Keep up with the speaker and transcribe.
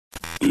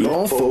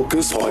Law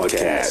Focus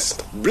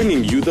Podcast,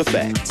 bringing you the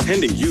facts,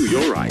 handing you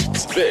your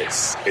rights.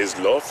 This is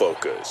Law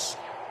Focus.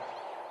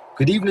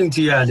 Good evening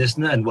to you, our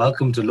listener, and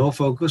welcome to Law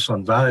Focus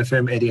on VOW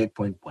FM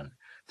 88.1.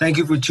 Thank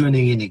you for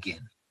tuning in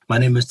again. My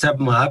name is Tab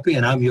Mahapi,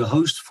 and I'm your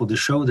host for the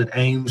show that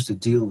aims to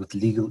deal with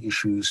legal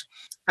issues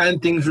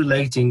and things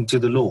relating to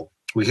the law.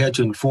 We're here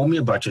to inform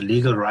you about your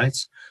legal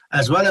rights,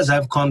 as well as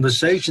have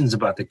conversations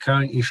about the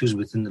current issues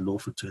within the law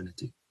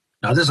fraternity.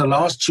 Now, this is the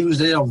last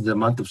Tuesday of the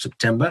month of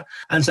September,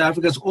 and South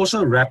Africa is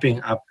also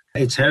wrapping up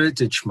its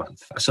Heritage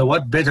Month. So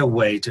what better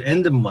way to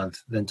end the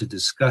month than to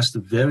discuss the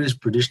various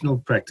traditional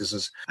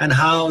practices and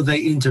how they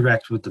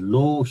interact with the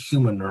law,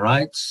 human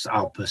rights,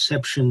 our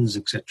perceptions,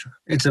 etc.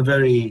 It's a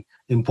very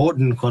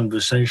important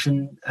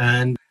conversation,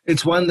 and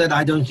it's one that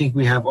I don't think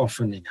we have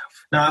often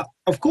enough. Now,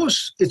 of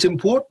course, it's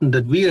important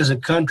that we as a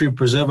country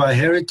preserve our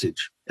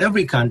heritage.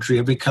 Every country,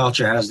 every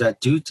culture has that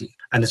duty,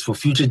 and it's for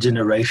future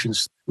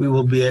generations. We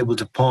will be able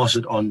to pass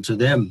it on to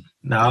them.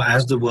 Now,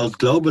 as the world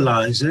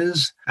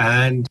globalizes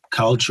and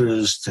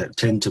cultures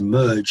tend to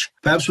merge,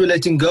 perhaps we're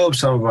letting go of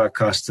some of our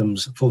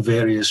customs for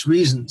various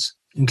reasons,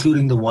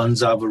 including the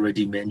ones I've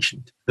already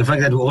mentioned. The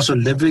fact that we're also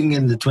living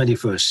in the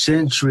 21st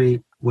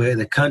century, where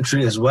the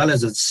country as well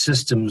as its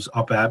systems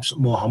are perhaps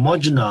more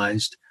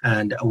homogenized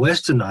and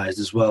westernized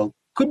as well,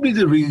 could be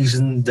the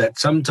reason that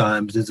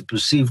sometimes there's a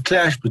perceived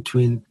clash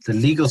between the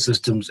legal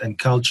systems and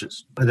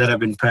cultures that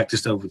have been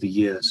practiced over the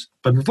years.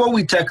 But before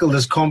we tackle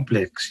this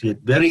complex yet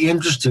very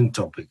interesting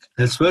topic,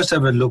 let's first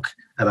have a look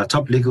at our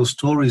top legal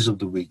stories of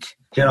the week.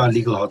 Here are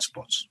legal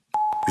hotspots.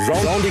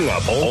 Rounding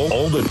up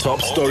all the top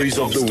stories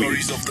of the week.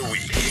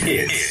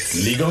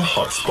 It's Legal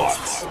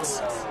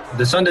Hotspots.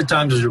 The Sunday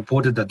Times has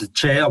reported that the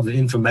chair of the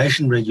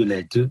information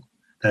regulator,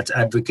 that's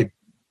Advocate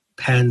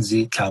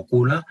Pansy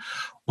Tlhakula,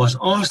 was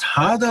asked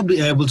how they'll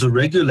be able to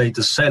regulate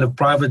the sale of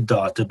private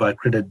data by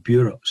credit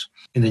bureaus.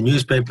 In the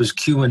newspaper's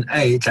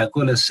Q&A,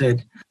 Tlhakula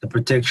said the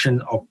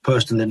Protection of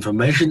Personal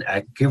Information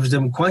Act gives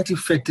them quite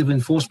effective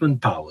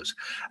enforcement powers,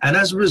 and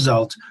as a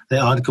result, they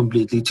aren't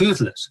completely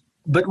toothless.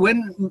 But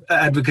when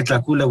Advocate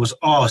Tlhakula was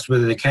asked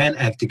whether they can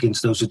act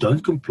against those who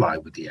don't comply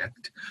with the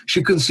act,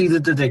 she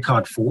conceded that they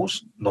can't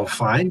force, nor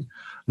fine,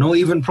 nor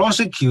even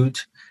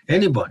prosecute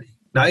anybody.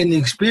 Now, in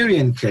the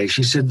Experian case,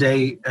 she said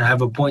they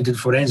have appointed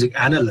forensic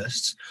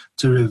analysts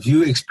to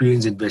review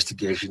Experian's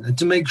investigation and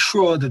to make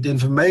sure that the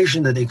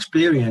information that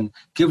Experian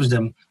gives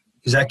them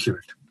is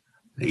accurate.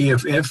 The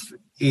EFF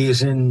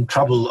is in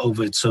trouble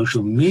over its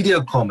social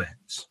media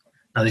comments.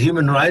 Now, the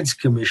Human Rights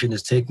Commission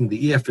is taking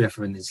the EFF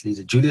and its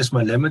leader, Julius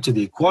Malema, to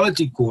the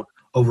Equality Court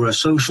over a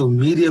social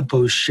media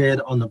post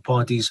shared on the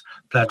party's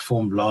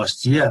platform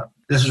last year.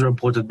 This is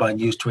reported by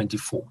News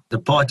 24. The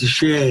party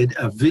shared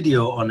a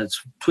video on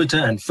its Twitter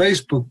and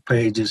Facebook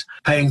pages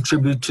paying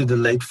tribute to the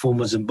late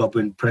former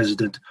Zimbabwean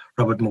President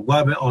Robert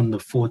Mugabe on the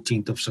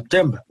 14th of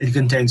September. It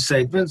contains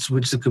statements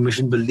which the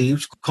Commission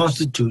believes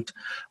constitute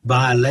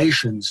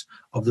violations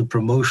of the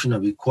Promotion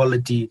of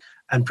Equality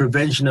and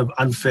Prevention of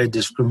Unfair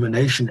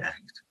Discrimination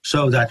Act.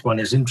 So that one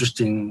is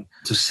interesting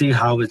to see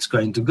how it's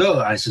going to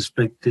go. I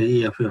suspect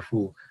the EFF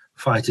will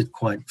fight it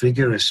quite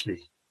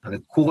vigorously. Now, the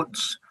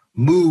courts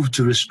move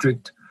to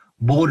restrict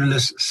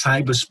borderless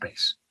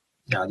cyberspace.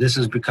 Now, this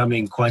is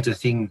becoming quite a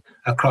thing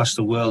across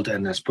the world,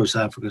 and I suppose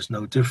South Africa is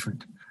no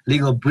different.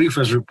 Legal Brief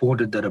has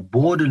reported that a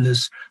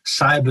borderless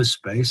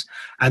cyberspace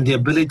and the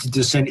ability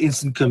to send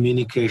instant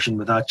communication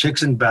without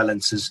checks and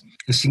balances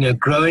is seeing a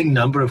growing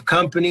number of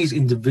companies,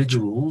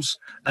 individuals,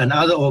 and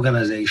other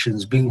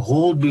organizations being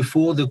hauled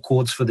before the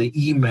courts for their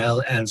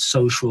email and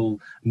social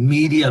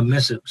media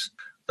missives.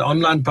 The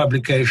online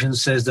publication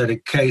says that a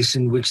case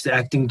in which the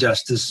acting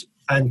justice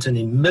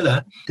Anthony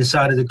Miller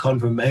decided the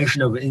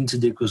confirmation of an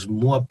interdict was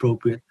more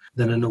appropriate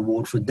than an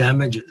award for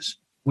damages,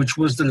 which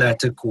was the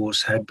latter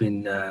course had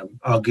been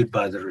argued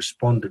by the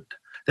respondent.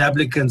 The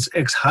applicant's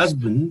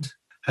ex-husband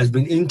has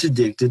been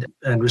interdicted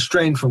and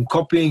restrained from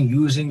copying,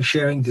 using,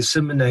 sharing,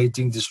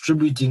 disseminating,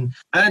 distributing,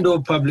 and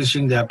or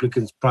publishing the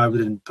applicant's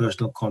private and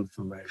personal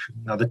confirmation.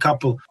 Now, the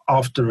couple,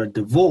 after a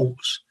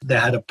divorce, they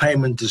had a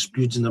payment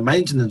dispute in the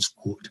maintenance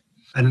court.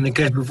 And in the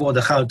case before the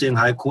Gauteng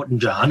High Court in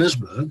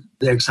Johannesburg,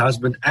 the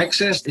ex-husband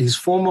accessed his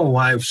former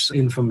wife's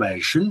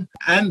information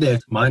and their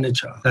minor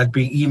child, that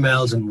being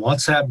emails and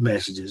WhatsApp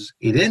messages.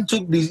 He then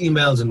took these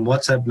emails and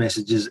WhatsApp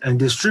messages and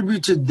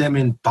distributed them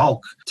in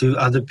bulk to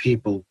other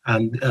people.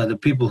 And the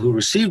people who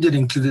received it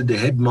included the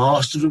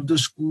headmaster of the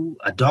school,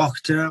 a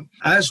doctor,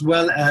 as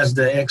well as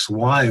the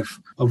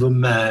ex-wife of a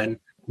man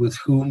with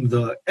whom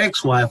the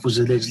ex-wife was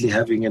allegedly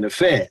having an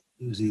affair.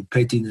 The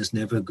pettiness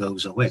never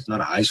goes away. It's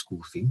not a high school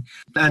thing.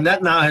 And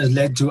that now has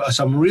led to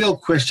some real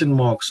question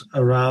marks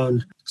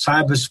around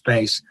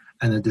cyberspace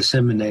and the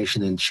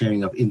dissemination and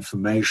sharing of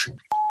information.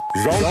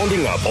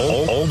 Rounding up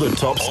all the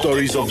top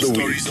stories of the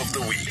week.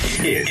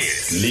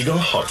 It's Legal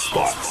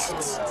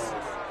Hotspots.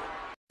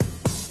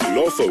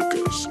 Law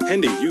Focus,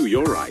 handing you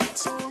your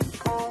rights.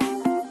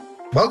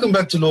 Welcome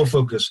back to Law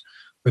Focus.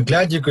 We're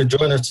glad you could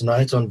join us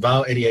tonight on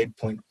VOW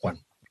 88.1.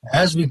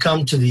 As we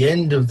come to the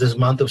end of this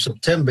month of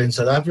September in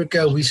South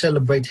Africa, we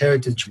celebrate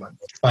Heritage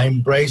Month by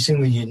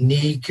embracing the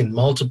unique and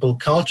multiple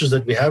cultures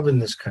that we have in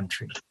this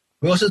country.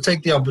 We also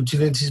take the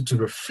opportunity to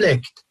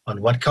reflect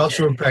on what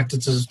cultural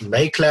practices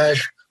may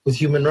clash with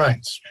human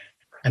rights.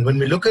 And when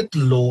we look at the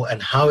law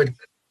and how it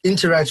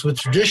interacts with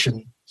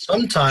tradition,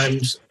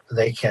 sometimes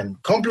they can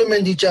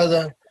complement each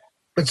other,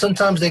 but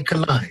sometimes they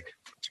collide,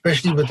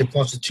 especially with the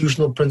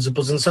constitutional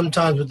principles and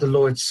sometimes with the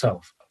law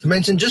itself. To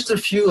mention just a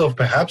few of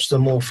perhaps the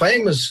more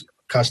famous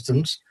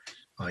customs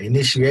are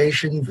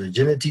initiation,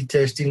 virginity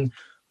testing,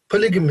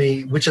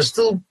 polygamy, which are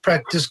still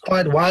practiced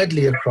quite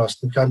widely across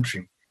the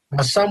country.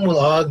 Now, some will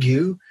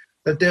argue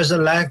that there's a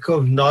lack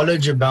of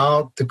knowledge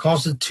about the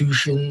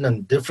Constitution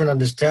and different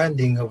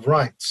understanding of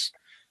rights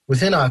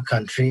within our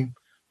country,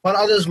 while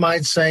others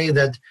might say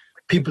that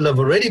people have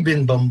already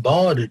been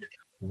bombarded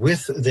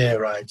with their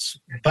rights,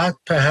 but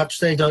perhaps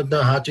they don't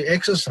know how to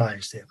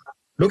exercise them.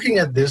 Looking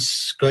at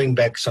this, going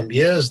back some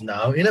years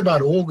now, in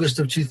about August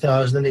of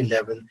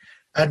 2011,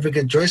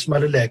 Advocate Joyce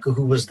Maluleka,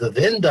 who was the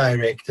then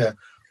director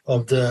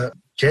of the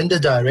Gender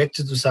Directorate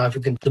of the South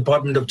African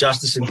Department of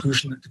Justice,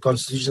 Inclusion and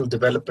Constitutional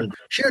Development,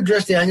 she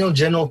addressed the annual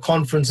General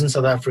Conference in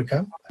South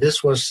Africa.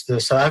 This was the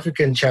South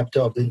African chapter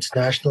of the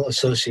International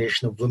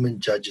Association of Women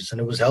Judges, and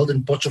it was held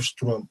in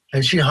Potchefstroom.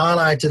 And she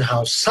highlighted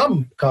how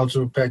some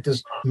cultural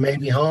practice may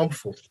be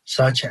harmful,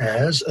 such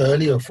as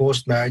early or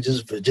forced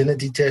marriages,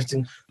 virginity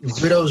testing,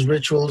 widows'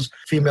 rituals,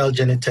 female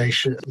genital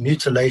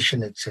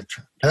mutilation,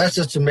 etc. And that's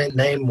just to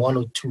name one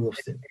or two of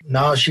them.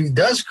 Now, she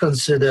does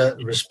consider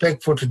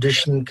respect for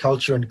tradition,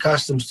 culture, and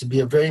customs to be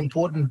a very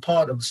important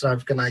part of the South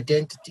African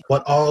identity.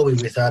 What are we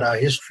without our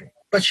history?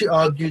 But she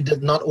argued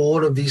that not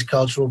all of these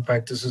cultural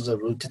practices are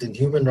rooted in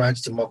human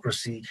rights,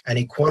 democracy, and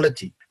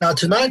equality. Now,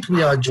 tonight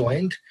we are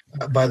joined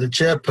by the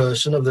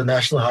chairperson of the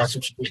National House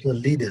of Traditional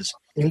Leaders,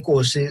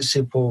 Inkosi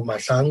Sipho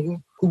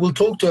Mahlangu, who will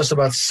talk to us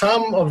about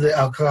some of the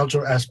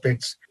cultural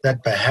aspects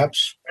that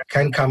perhaps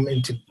can come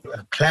into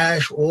a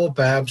clash or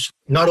perhaps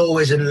not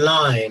always in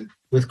line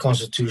with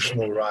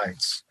constitutional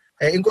rights.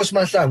 Inkosi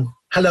Mahlangu,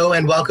 hello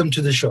and welcome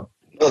to the show.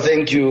 Oh,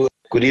 thank you.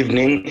 Good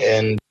evening,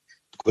 and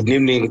good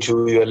evening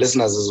to your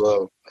listeners as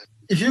well.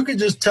 If you could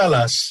just tell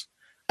us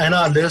and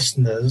our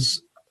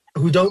listeners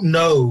who don't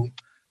know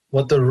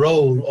what the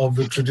role of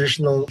the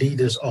traditional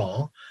leaders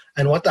are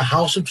and what the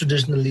House of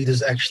Traditional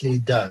Leaders actually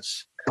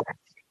does.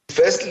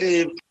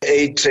 Firstly,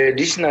 a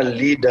traditional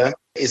leader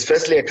is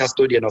firstly a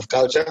custodian of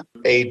culture.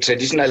 A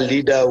traditional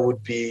leader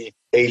would be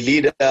a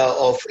leader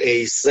of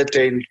a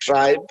certain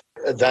tribe.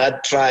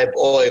 That tribe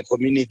or a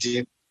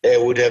community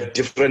would have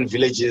different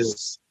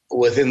villages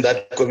within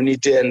that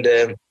community, and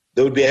there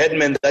would be a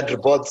headman that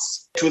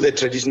reports to the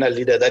traditional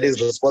leader that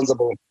is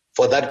responsible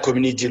for that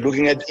community,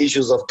 looking at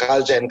issues of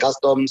culture and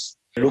customs,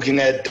 looking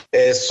at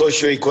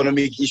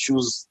socio-economic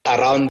issues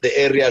around the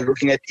area,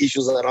 looking at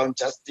issues around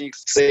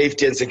justice,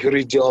 safety and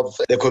security of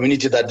the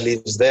community that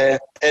lives there,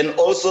 and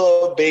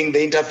also being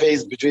the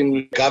interface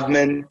between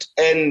government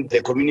and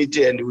the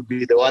community, and would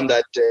be the one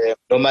that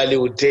normally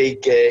would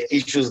take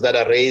issues that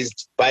are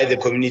raised by the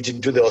community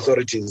to the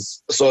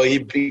authorities. So he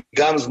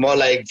becomes more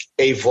like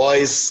a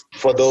voice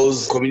for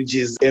those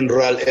communities in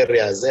rural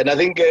areas. And I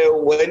think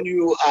when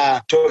you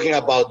are talking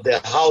about the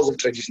House of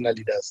Traditional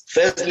Leaders,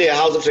 firstly, a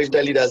House of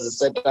Traditional Leaders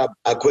is set up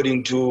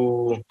according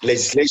to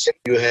legislation.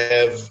 You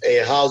have a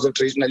House of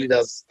Traditional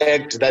Leaders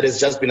Act that has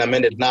just been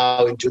amended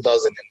now in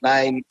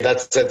 2009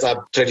 that sets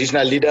up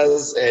traditional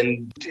leaders,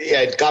 and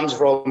it comes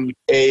from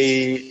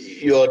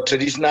your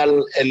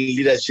Traditional and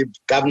Leadership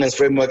Governance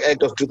Framework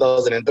Act of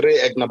 2003,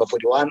 Act number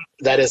 41,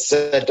 that is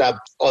set up,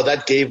 or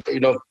that gave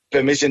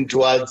permission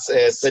towards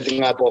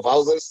setting up of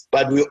houses.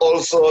 But we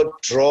also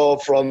draw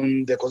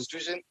from the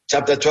Constitution,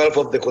 Chapter 12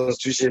 of the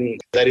Constitution,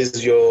 that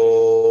is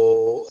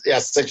your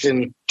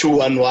Section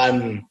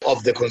 211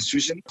 of the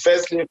Constitution.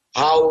 Firstly,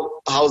 how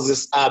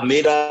houses are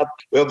made up.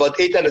 We have about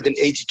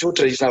 882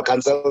 traditional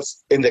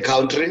councils in the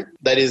country,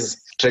 that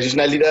is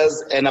traditional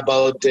leaders, and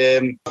about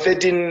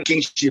 13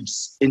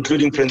 kingships,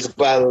 including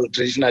principal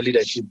traditional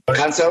leadership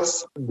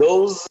councils.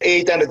 Those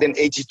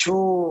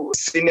 882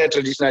 senior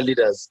traditional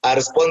leaders are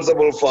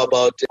responsible for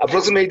about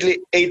approximately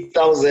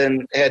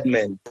 8,000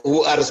 headmen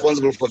who are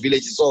responsible for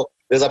villages. So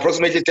there's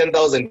approximately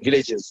 10,000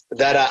 villages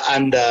that are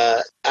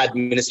under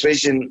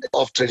administration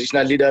of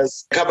traditional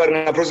leaders,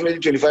 covering approximately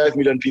 25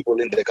 million people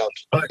in the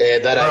country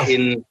that are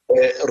in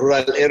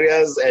rural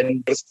areas,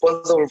 and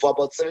responsible for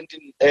about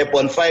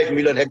 17.5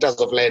 million hectares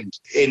of land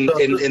in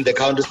the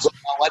country. So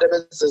what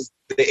happens is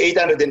the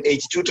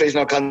 882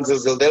 traditional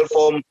councils will then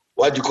form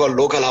what you call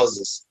local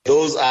houses.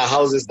 Those are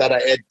houses that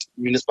are at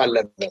municipal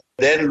level.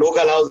 Then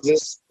local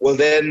houses will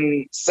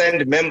then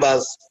send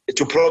members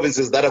to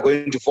provinces that are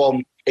going to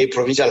form a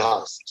provincial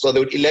house. So they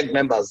would elect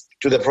members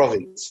to the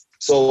province.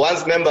 So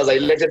once members are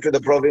elected to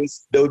the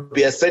province, there would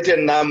be a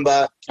certain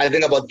number, I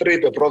think about 3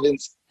 per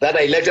province, that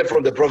are elected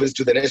from the province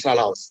to the national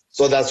house.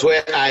 So that's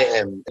where I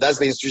am. That's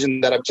the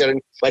institution that I'm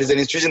chairing. But it's an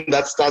institution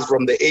that starts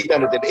from the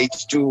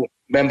 882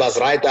 members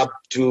right up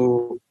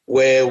to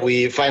where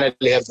we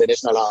finally have the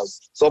National House.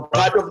 So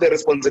part of the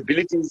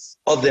responsibilities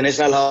of the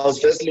National House,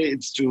 firstly,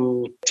 it's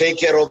to take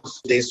care of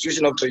the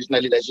institution of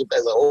traditional leadership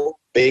as a whole,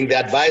 being the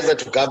advisor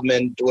to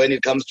government when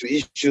it comes to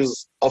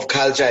issues of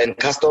culture and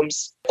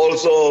customs.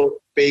 Also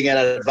being an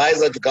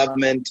advisor to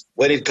government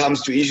when it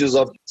comes to issues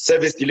of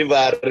service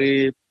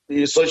delivery,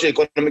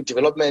 socio-economic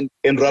development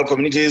in rural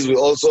communities. We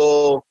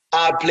also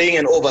are playing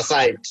an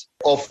oversight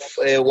of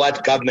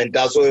what government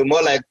does. So we're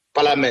more like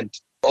Parliament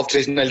of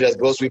traditional leaders,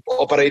 because we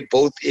operate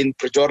both in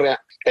Pretoria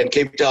and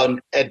Cape Town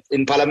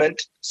in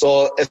Parliament.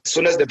 So as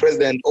soon as the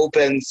president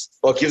opens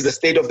or gives the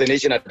State of the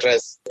Nation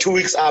address, 2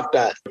 weeks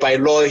after, by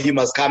law, he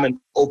must come and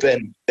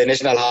open the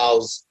National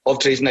House of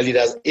Traditional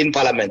Leaders in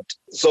Parliament.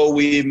 So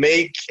we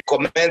make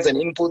comments and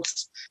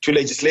inputs to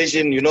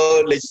legislation.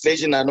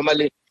 Legislation are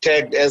normally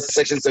tagged as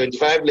Section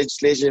 75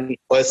 legislation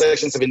or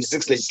Section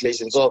 76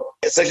 legislation. So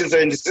Section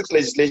 76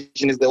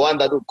 legislation is the one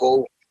that will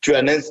go to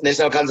a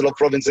National Council of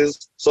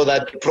Provinces so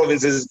that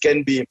provinces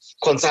can be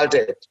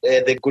consulted.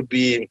 There could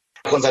be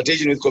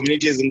consultation with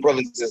communities in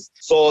provinces.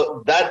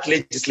 So that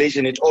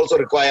legislation, it also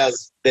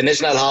requires the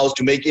National House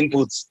to make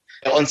inputs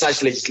on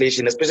such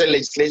legislation, especially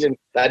legislation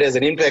that has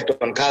an impact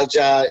on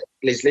culture,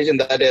 legislation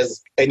that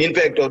has an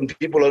impact on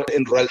people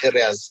in rural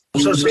areas.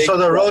 So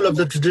the role of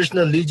the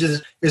traditional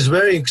leaders is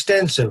very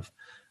extensive.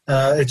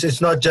 It's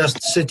not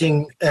just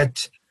sitting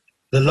at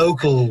the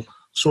local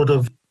sort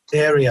of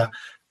area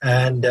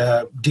and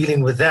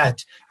dealing with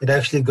that. It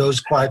actually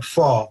goes quite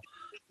far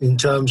in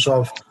terms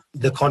of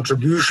the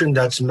contribution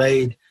that's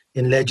made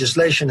in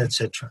legislation,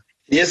 etc.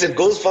 Yes, it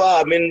goes far.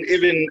 I mean,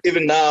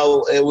 even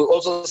now, we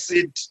also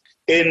sit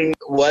in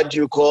what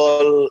you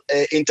call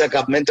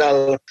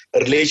intergovernmental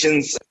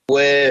relations,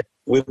 where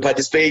we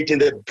participate in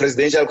the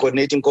Presidential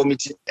Coordinating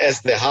Committee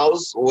as the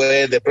House,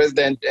 where the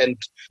President and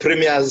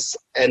Premiers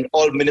and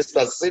all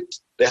ministers sit.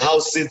 The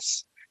House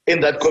sits in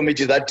that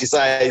committee that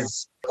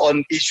decides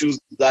on issues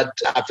that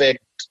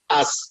affect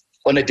us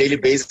on a daily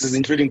basis,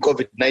 including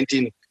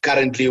COVID-19.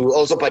 Currently, we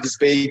also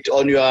participate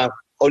on your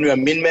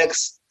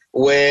MINMAX,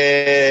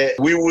 where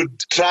we would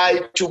try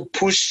to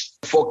push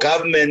for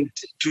government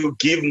to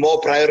give more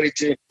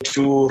priority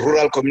to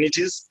rural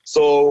communities.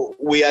 So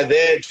we are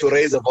there to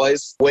raise a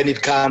voice when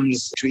it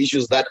comes to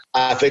issues that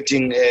are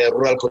affecting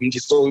rural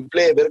communities. So we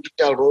play a very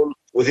critical role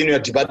within your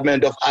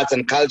Department of Arts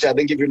and Culture. I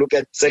think if you look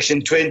at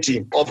Section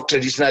 20 of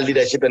Traditional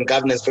Leadership and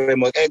Governance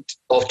Framework Act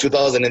of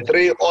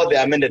 2003 or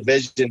the amended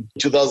version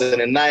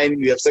 2009,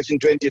 you have Section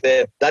 20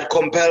 there that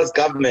compels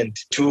government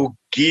to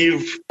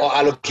give or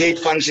allocate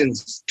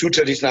functions to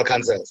traditional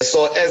councils.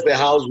 So as the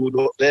House would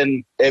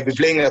then be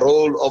playing a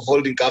role of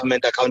holding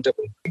government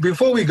accountable.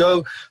 Before we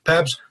go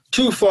perhaps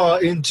too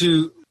far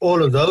into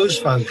all of those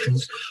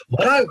functions,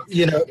 what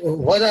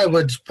I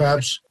would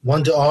perhaps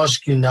want to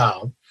ask you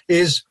now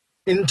is,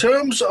 in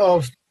terms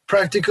of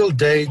practical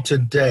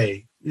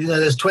day-to-day,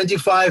 there's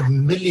 25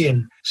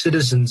 million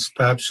citizens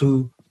perhaps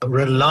who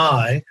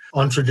rely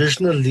on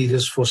traditional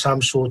leaders for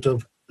some sort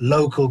of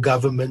local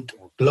government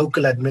or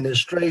local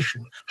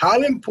administration.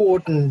 How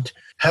important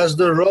has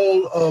the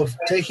role of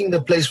taking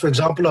the place, for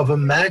example, of a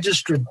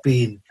magistrate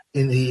been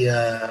in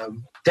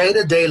the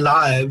day-to-day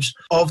lives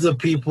of the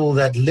people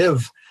that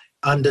live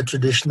under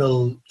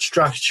traditional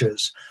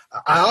structures?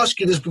 I ask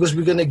you this because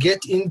we're going to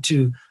get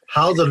into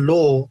how the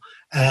law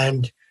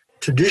and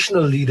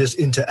traditional leaders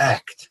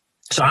interact.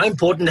 So how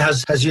important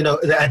has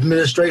the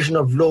administration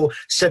of law,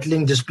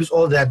 settling disputes,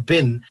 all that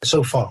been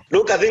so far?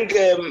 Look, I think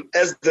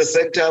as the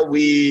sector,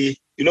 we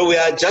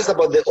are just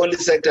about the only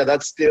sector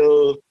that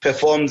still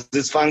performs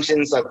these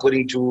functions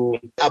according to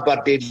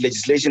apartheid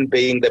legislation,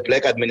 being the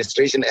Black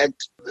Administration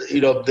Act.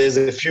 There's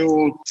a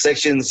few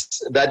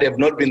sections that have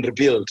not been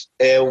repealed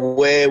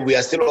where we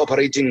are still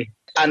operating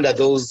under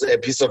those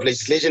pieces of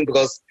legislation,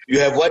 because you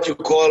have what you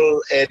call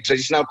a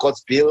traditional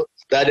courts bill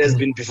that has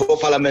been before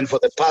Parliament for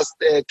the past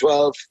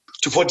 12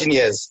 to 14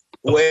 years,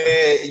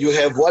 where you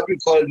have what we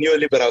call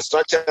neoliberal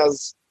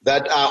structures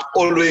that are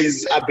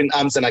always up in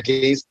arms and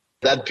against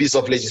that piece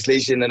of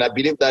legislation. And I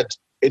believe that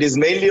it is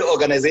mainly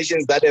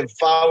organizations that have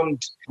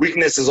found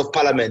weaknesses of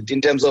Parliament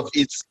in terms of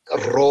its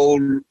role,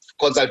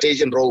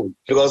 consultation role.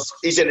 Because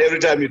each and every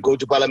time you go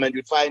to Parliament,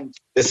 you find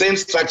the same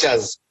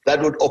structures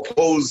that would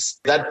oppose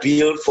that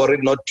bill for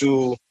it not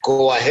to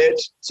go ahead.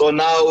 So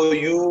now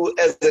you,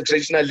 as the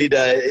traditional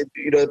leader,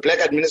 the Black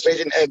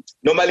Administration Act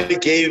normally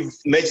gave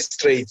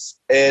magistrates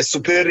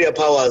superior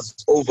powers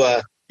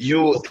over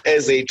you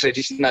as a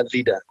traditional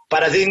leader.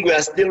 But I think we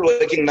are still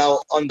working now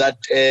on that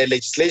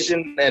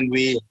legislation, and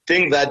we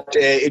think that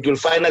it will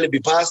finally be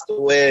passed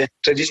where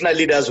traditional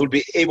leaders will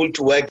be able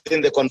to work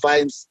within the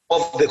confines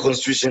of the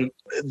Constitution.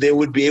 They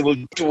would be able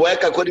to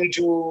work according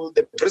to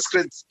the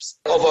prescripts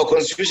of our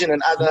Constitution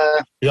and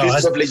other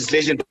pieces of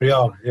legislation.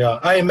 Yeah.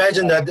 I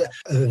imagine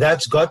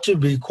that's got to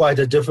be quite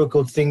a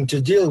difficult thing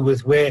to deal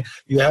with, where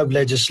you have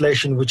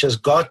legislation which has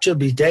got to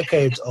be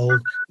decades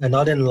old and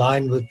not in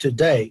line with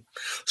today.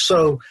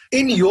 So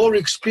in your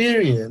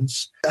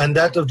experience and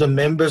that of the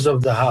members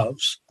of the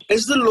House,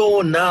 Is the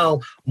law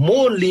now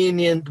more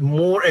lenient,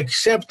 more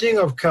accepting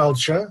of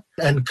culture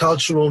and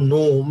cultural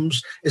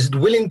norms? Is it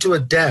willing to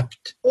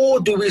adapt? Or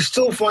do we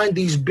still find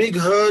these big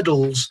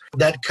hurdles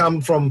that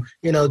come from,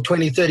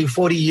 20, 30,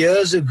 40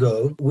 years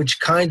ago, which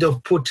kind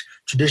of put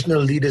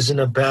traditional leaders in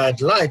a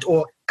bad light?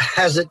 Or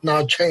has it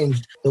now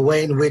changed the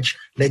way in which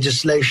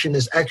legislation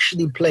is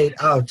actually played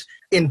out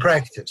in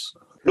practice?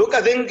 Look,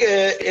 I think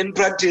in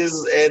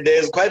practice,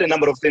 there's quite a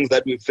number of things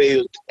that we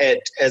failed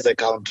at as a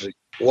country.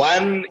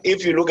 One,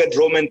 if you look at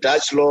Roman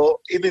Dutch law,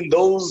 even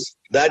those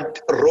that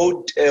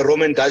wrote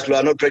Roman Dutch law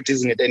are not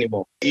practicing it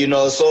anymore.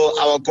 So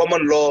our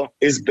common law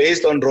is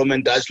based on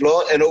Roman Dutch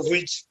law, and of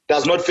which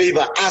does not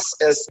favor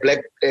us as Black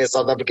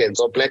South Africans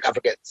or Black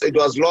Africans. It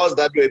was laws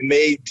that were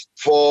made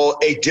for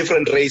a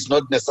different race,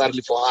 not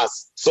necessarily for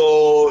us.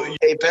 So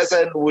a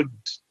person would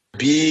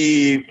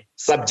be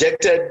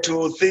subjected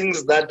to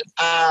things that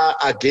are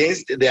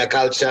against their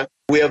culture.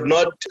 We have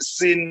not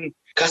seen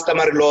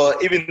customary law,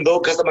 even though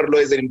customary law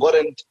is an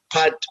important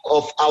part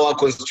of our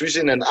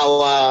constitution and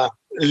our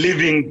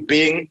living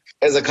being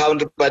as a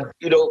country, but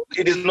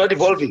it is not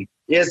evolving.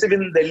 Yes,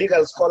 even the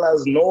legal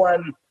scholars, no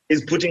one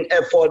is putting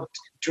effort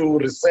to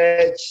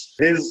research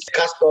these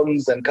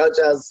customs and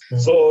cultures. Mm-hmm.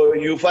 So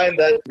you find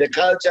that the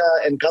culture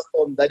and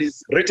custom that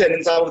is written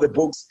in some of the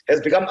books has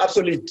become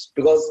obsolete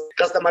because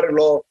customary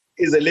law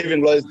is a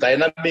living law, it's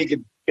dynamic,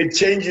 it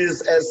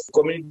changes as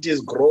communities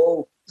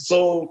grow.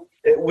 So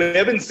we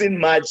haven't seen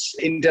much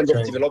in terms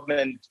of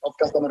development of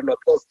customary law.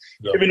 Because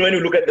even when you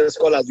look at the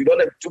scholars, you don't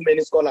have too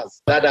many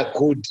scholars that are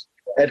good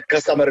at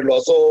customary law.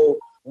 So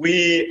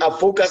we are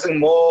focusing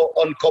more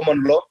on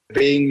common law,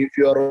 being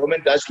your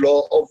Roman Dutch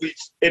law, of which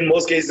in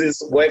most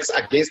cases works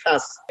against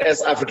us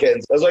as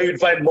Africans. That's why you'd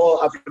find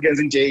more Africans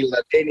in jail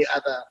than any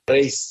other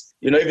race.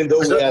 Even though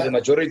we are the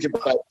majority.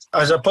 But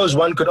I suppose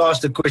one could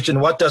ask the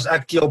question, what does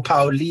Actio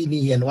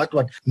Paulini and what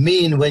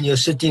mean when you're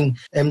sitting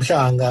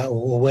Mhlanga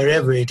or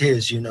wherever it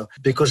is,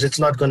 because it's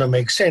not going to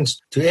make sense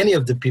to any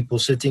of the people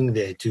sitting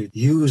there to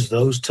use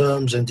those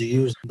terms and to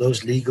use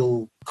those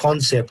legal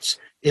concepts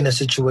in a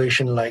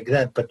situation like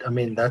that. But,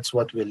 that's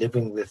what we're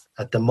living with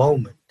at the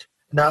moment.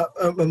 Now,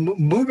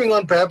 moving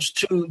on perhaps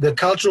to the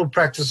cultural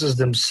practices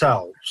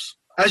themselves.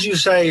 As you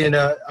say,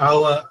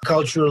 our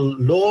cultural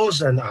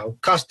laws and our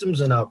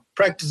customs and our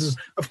practices,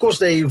 of course,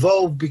 they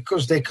evolve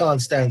because they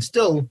can't stand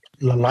still.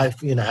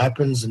 Life,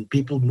 happens and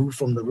people move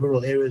from the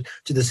rural areas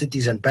to the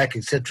cities and back,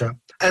 etc.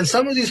 And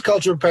some of these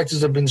cultural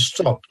practices have been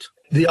stopped.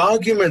 The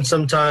argument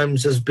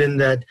sometimes has been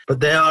that, but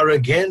they are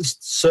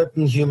against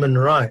certain human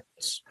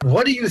rights.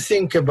 What do you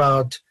think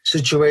about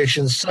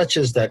situations such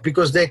as that?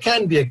 Because there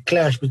can be a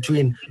clash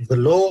between the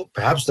law,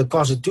 perhaps the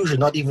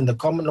Constitution, not even the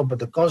common law, but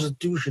the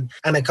Constitution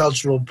and a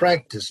cultural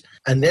practice.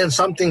 And then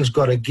something's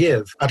got to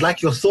give. I'd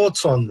like your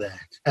thoughts on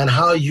that and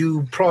how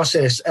you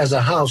process as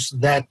a house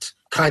that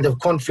kind of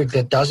conflict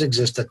that does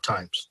exist at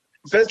times.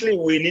 Firstly,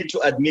 we need to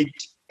admit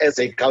as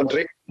a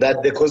country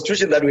that the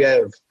constitution that we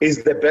have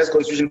is the best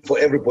constitution for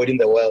everybody in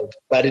the world,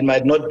 but it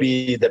might not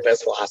be the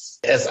best for us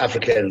as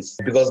Africans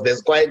because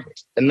there's quite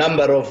a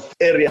number of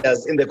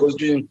areas in the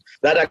constitution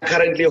that are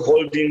currently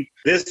holding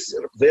this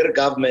very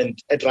government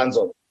at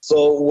ransom.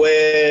 So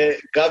where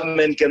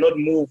government cannot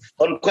move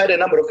on quite a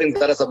number of things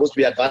that are supposed to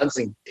be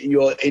advancing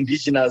your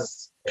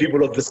indigenous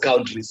people of this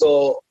country.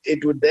 So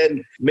it would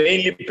then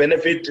mainly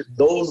benefit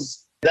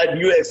those that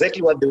knew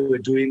exactly what they were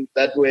doing,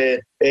 that were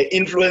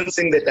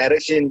influencing the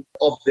direction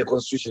of the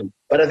constitution.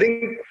 But I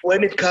think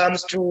when it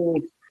comes to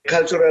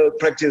cultural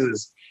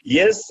practices,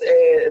 yes,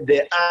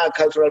 there are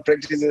cultural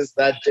practices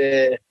that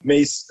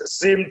may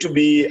seem to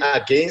be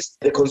against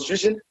the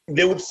constitution.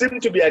 They would seem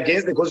to be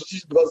against the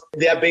constitution because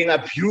they are being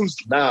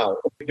abused now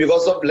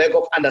because of lack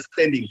of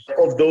understanding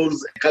of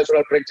those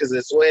cultural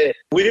practices, where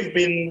we've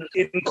been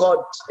in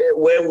court,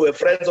 where we were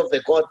friends of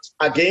the court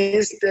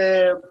against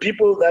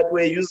people that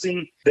were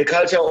using the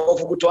culture of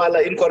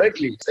Ukutwala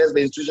incorrectly as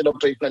the institution of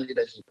traditional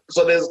leadership.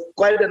 So there's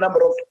quite a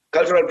number of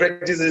cultural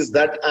practices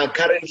that are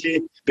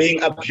currently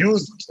being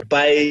abused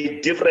by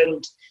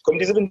different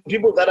communities, even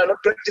people that are not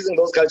practicing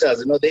those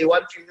cultures. They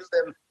want to use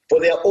them for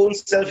their own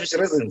selfish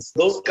reasons.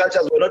 Those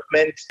cultures were not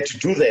meant to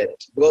do that.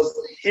 Because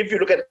if you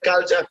look at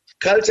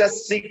culture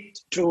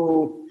seeks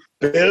to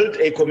build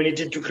a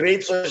community, to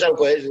create social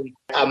cohesion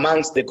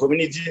amongst the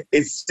community.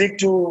 It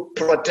seeks to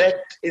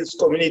protect its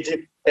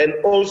community and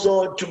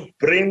also to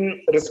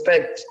bring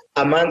respect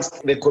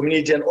amongst the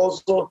community and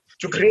also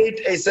to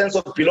create a sense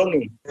of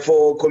belonging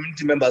for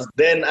community members.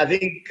 Then I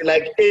think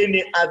like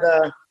any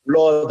other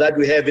law that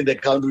we have in the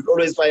country, we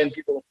always find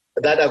people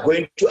that are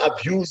going to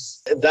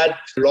abuse that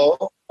law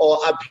or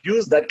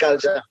abuse that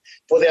culture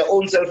for their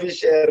own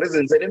selfish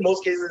reasons. And in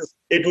most cases,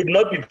 it would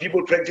not be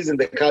people practicing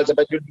the culture,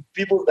 but it would be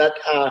people that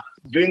are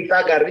doing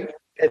thuggery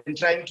and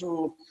trying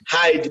to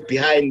hide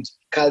behind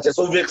culture.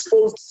 So we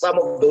exposed some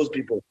of those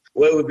people.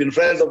 where we've been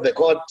friends of the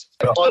court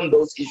on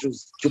those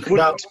issues to put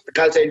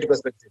culture into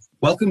perspective.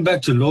 Welcome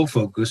back to Law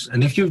Focus.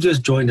 And if you've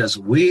just joined us,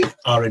 we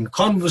are in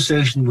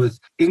conversation with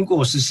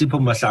Inkosi Sipho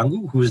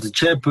Mahlangu, who is the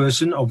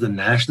chairperson of the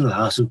National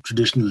House of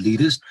Traditional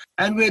Leaders.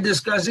 And we're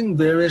discussing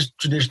various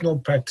traditional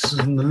practices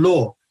in the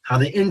law, how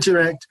they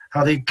interact,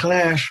 how they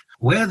clash,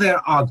 where there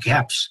are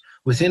gaps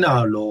within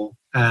our law,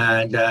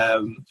 and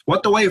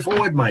what the way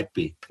forward might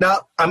be.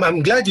 Now,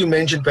 I'm glad you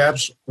mentioned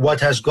perhaps what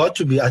has got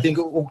to be, I think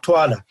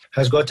Ukuthwala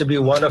has got to be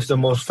one of the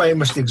most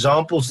famous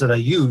examples that are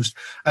used,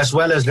 as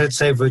well as, let's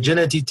say,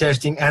 virginity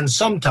testing, and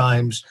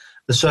sometimes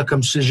the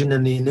circumcision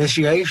and the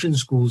initiation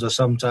schools are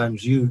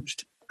sometimes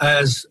used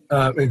as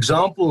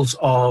examples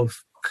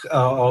of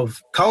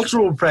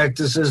cultural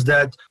practices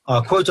that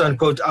are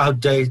quote-unquote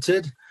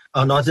outdated,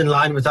 are not in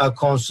line with our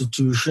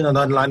constitution, are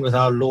not in line with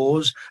our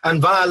laws,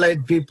 and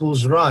violate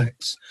people's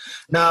rights.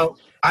 Now,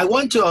 I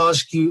want to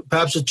ask you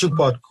perhaps a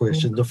two-part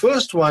question. The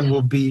first one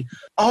will be,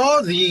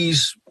 are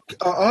these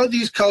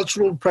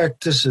cultural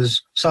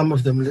practices, some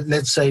of them,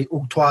 let's say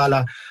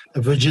Ukuthwala,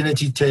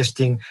 virginity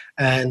testing,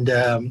 and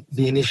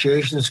the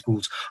initiation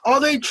schools, are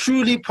they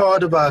truly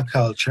part of our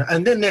culture?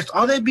 And then next,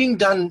 are they being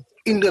done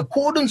in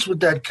accordance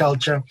with that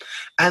culture?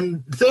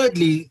 And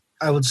thirdly,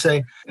 I would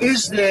say,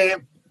 is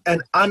there an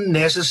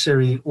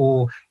unnecessary,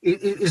 or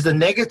is the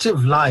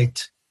negative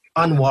light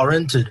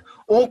unwarranted,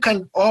 or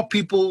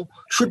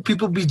should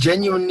people be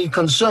genuinely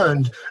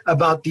concerned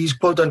about these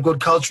quote-unquote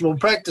cultural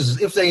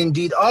practices, if they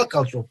indeed are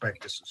cultural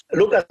practices?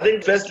 Look, I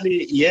think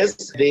firstly,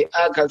 yes, they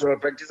are cultural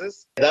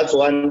practices. That's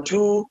one.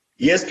 Two,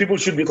 yes, people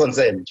should be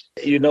concerned,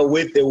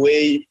 with the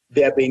way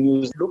they are being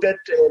used. Look at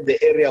the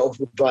area of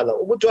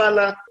Ukuthwala.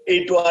 Ukuthwala,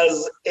 it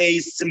was a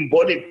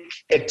symbolic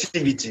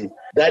activity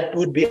that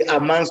would be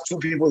amongst two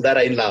people that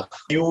are in love.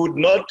 You would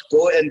not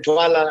go and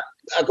twala.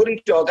 According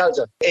to our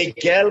culture, a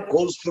girl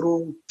goes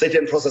through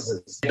certain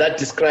processes that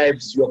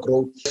describes your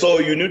growth. So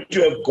you need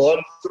to have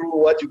gone through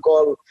what you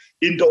call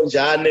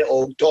intonjane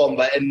or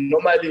tomba, and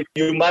normally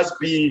you must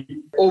be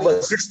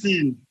over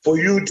 16 for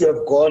you to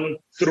have gone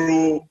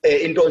through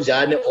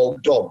intonjane or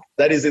tomba.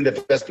 That is in the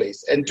first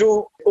place. And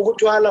two,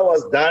 Ukuthwala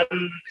was done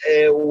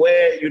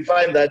where you'd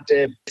find that,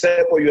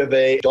 you have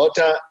a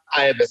daughter,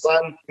 I have a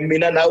son.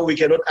 Mina, now we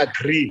cannot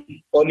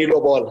agree on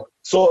ilobola.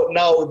 So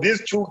now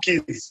these two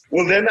kids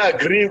will then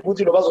agree with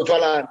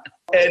Ukuthwala,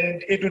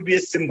 and it would be a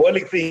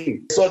symbolic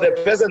thing. So the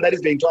person that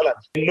is being twalad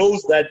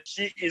knows that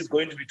she is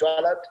going to be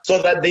twalad,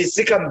 so that they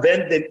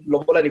circumvent the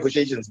lobola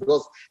negotiations,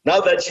 because now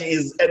that she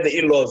is at the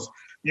in-laws,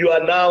 you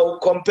are now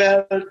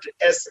compelled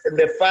as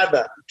the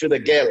father to the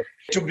girl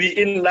to be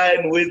in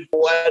line with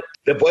what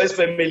the boy's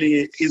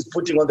family is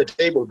putting on the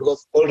table,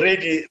 because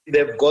already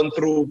they've gone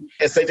through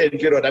a certain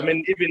period. I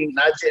mean, even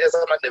Naji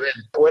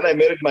Esamandebele, when I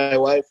married my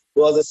wife,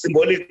 there was a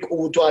symbolic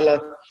Ukuthwala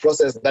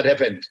process that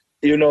happened,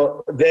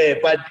 there.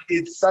 But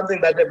it's something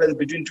that happens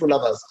between two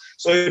lovers.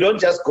 So you don't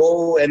just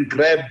go and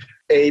grab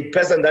a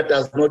person that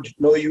does not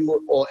know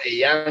you, or a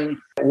young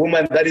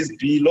woman that is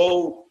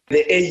below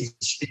the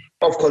age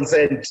of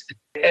consent.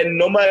 And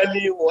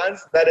normally,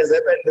 once that has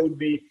happened, there would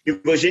be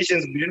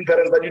negotiations between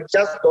parents, but you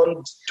just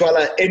don't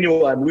twala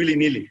anyone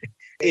willy-nilly.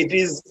 It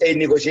is a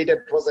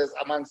negotiated process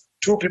amongst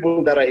two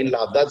people that are in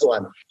love. That's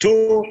one.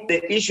 Two,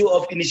 the issue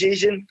of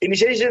initiation.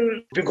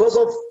 Initiation, because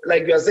of,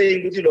 like you are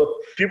saying,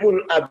 people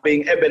are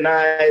being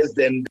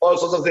urbanized and all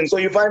sorts of things. So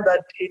you find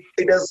that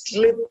it has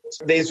slipped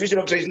the institution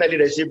of traditional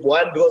leadership.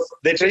 One, because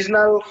the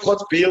traditional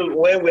court bill,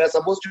 where we are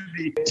supposed to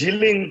be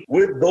dealing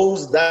with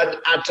those that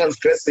are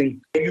transgressing,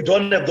 you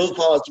don't have those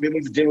powers to be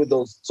able to deal with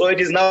those. So it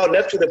is now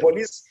left to the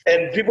police,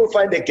 and people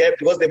find a gap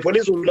because the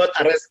police will not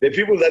arrest the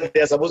people that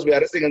they are supposed to be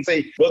arresting and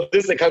say, no,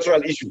 this is a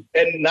cultural issue.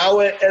 And now,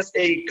 as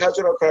a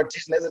cultural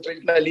practitioner, as a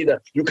traditional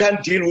leader, you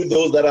can't deal with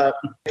those that are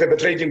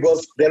perpetrating,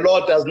 because the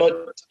law does not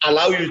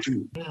allow you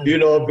to,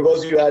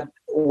 because you are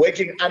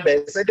working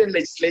under certain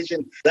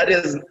legislation that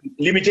has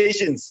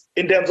limitations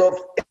in terms of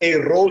a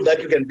role that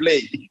you can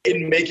play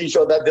in making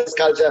sure that this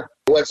culture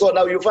works. So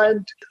now you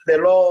find the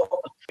law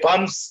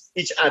bumps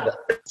each other.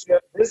 So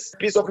this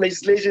piece of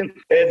legislation,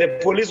 the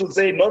police will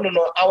say, no,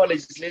 our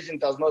legislation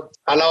does not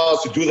allow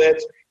us to do that.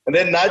 And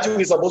then Naju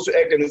is supposed to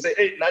act and say,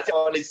 hey, Naju,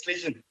 our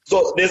legislation.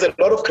 So there's a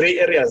lot of gray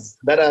areas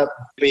that are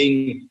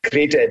being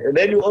created. And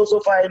then you also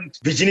find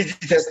virginity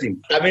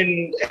testing. I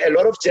mean, a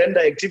lot of gender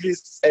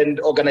activists and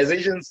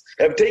organizations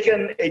have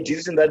taken a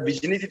decision that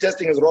virginity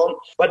testing is wrong.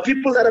 But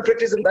people that are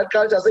practicing that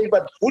culture are saying,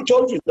 but who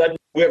told you that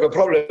we have a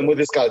problem with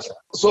this culture?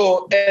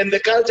 So, and the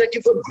culture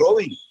keeps on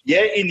growing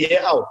year in,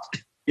 year out,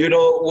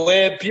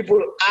 where people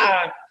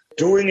are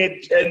doing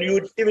it, and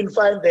you'd even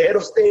find the head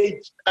of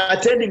state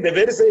attending the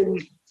very same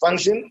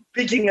function,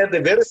 speaking at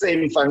the very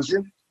same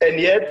function, and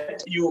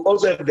yet you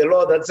also have the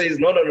law that says,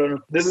 no,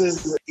 this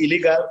is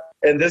illegal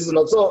and this is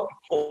not. So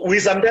we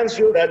sometimes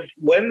feel that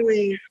when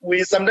we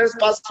sometimes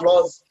pass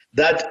laws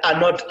that are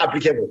not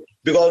applicable,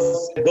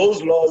 because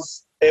those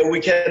laws, we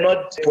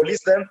cannot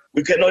police them,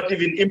 we cannot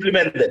even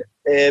implement them,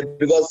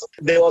 because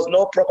there was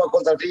no proper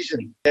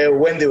consultation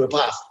when they were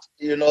passed,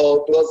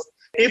 because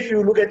If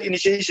you look at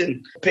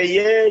initiation, per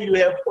year you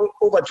have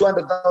over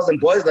 200,000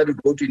 boys that will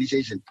go to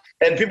initiation.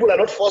 And people are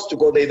not forced to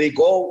go there, they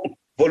go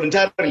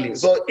voluntarily.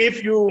 So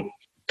if you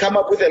come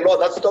up with a law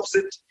that stops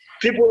it,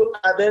 people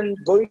are then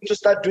going to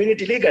start doing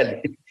it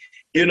illegally,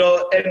 and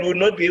will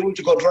not be able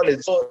to control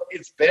it. So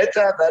it's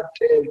better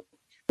that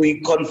we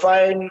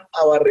confine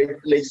our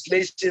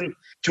legislation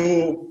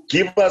to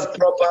give us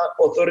proper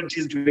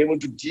authorities to be able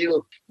to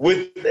deal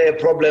with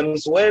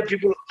problems where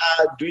people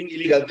are doing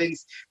illegal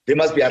things. They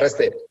must be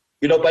arrested,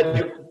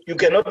 but you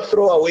cannot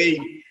throw away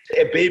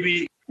a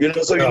baby,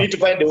 so you need to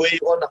find a way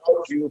on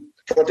how to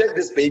protect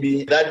this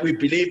baby that we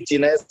believe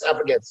in as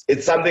Africans.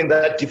 It's something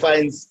that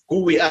defines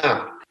who we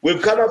are.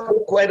 We've come up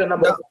with quite a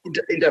number of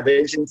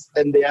interventions,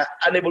 and they are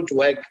unable to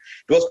work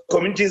because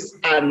communities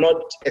are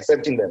not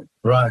accepting them.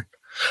 Right.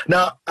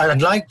 Now,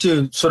 I'd like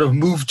to sort of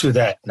move to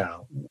that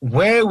now,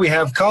 where we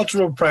have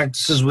cultural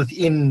practices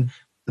within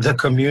the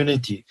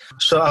community.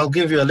 So I'll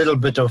give you a little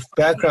bit of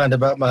background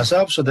about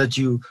myself so that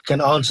you can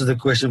answer the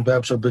question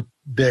perhaps a bit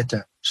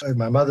better. So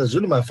my mother's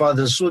Zulu, my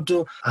father's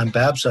Sotho. I'm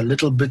perhaps a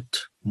little bit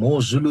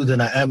more Zulu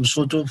than I am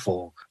Sotho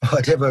for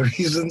whatever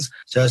reasons,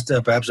 just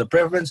perhaps a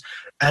preference.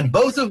 And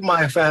both of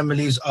my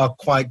families are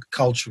quite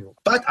cultural.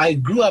 But I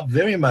grew up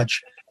very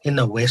much in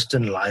a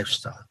Western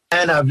lifestyle.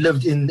 And I've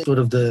lived in sort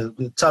of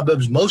the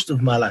suburbs most of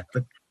my life,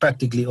 but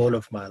practically all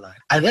of my life.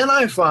 And then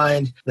I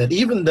find that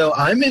even though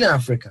I'm in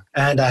Africa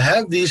and I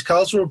have these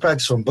cultural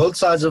practices from both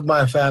sides of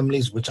my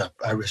families, which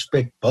I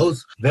respect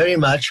both very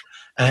much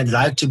and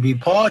like to be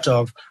part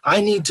of,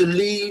 I need to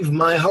leave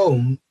my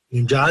home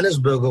in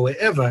Johannesburg or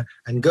wherever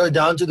and go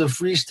down to the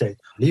Free State,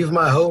 leave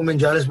my home in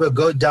Johannesburg,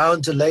 go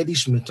down to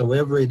Ladysmith or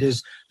wherever it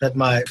is that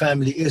my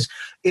family is,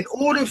 in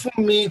order for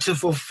me to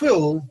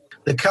fulfill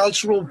the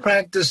cultural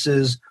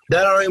practices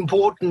that are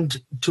important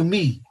to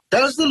me.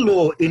 Does the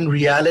law in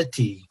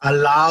reality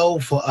allow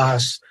for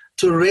us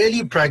to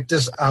really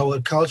practice our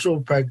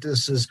cultural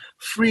practices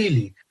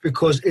freely?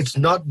 Because it's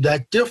not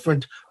that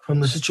different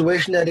from the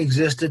situation that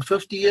existed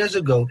 50 years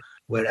ago,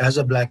 where as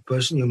a black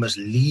person, you must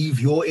leave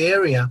your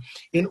area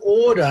in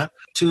order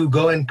to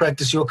go and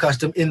practice your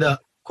custom in the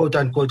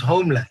quote-unquote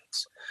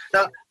homelands.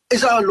 Now,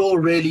 is our law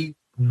really,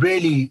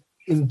 really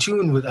in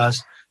tune with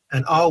us,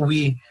 and are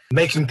we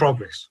making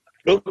progress?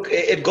 Look,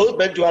 it goes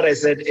back to what I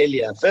said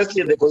earlier.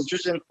 Firstly, our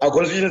constitution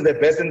is the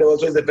best in the world,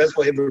 so it's the best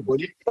for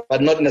everybody,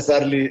 but not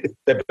necessarily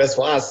the best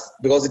for us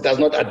because it does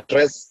not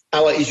address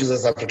our issues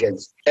as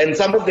Africans. And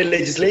some of the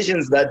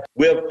legislations that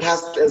we have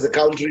passed as a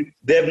country,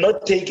 they have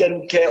not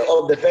taken care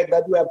of the fact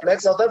that we are black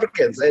South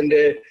Africans and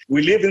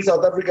we live in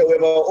South Africa, we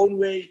have our own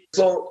way.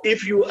 So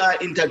if you are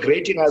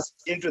integrating us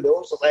into the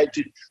whole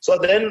society, so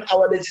then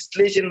our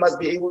legislation must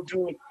be able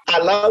to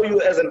allow you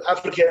as an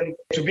African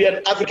to be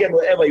an African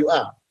wherever you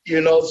are.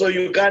 So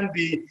you can't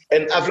be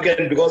an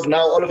African because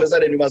now all of a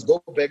sudden you must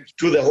go back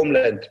to the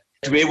homeland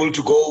to be able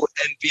to go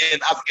and be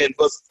an African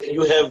because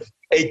you have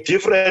a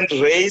different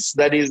race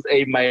that is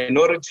a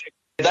minority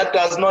that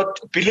does not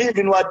believe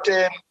in what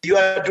you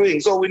are doing.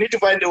 So we need to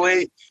find a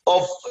way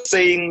of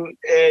saying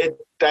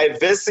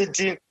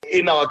diversity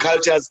in our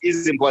cultures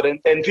is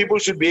important, and people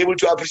should be able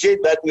to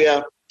appreciate that we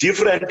are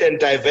different and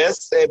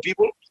diverse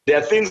people. There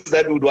are things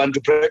that we would want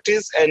to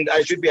practice, and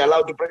I should be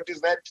allowed to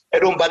practice that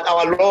at home. But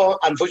our law,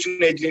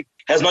 unfortunately,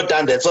 has not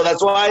done that. So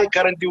that's why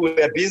currently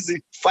we are busy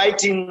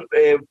fighting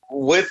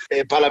with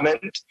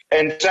Parliament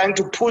and trying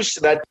to push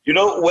that,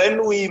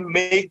 when we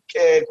make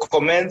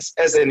comments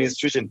as an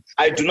institution,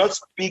 I do not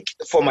speak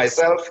for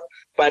myself,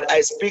 but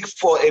I speak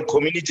for a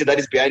community that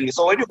is behind me.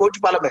 So when you go to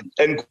Parliament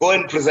and go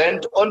and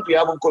present on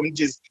behalf of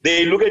communities,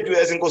 they look at you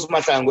as Nkosi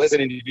Mahlangu, as an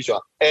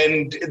individual.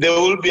 And there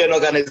will be an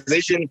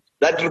organization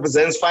that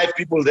represents 5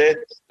 people there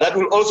that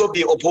will also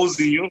be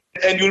opposing you,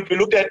 and you'll be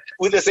looked at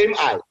with the same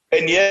eye.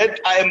 And yet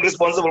I am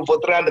responsible for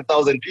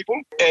 300,000 people.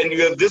 And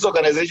you have this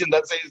organization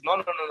that says,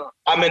 no,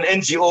 I'm an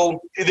NGO.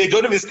 They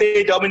don't even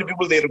state how many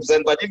people they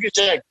represent. But if you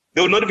check,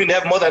 they will not even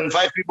have more than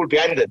 5 people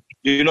behind them,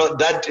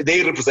 that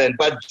they represent.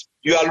 But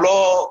your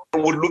law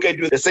would look at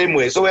you the same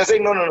way. So we're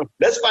saying, no.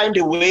 Let's find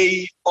a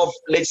way of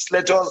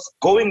legislators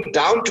going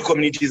down to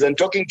communities and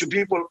talking to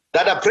people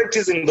that are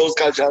practicing those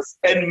cultures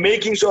and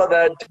making sure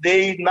that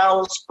they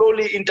now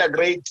slowly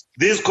integrate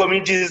these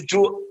communities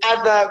to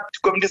other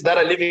communities that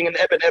are living in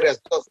urban areas.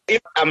 Because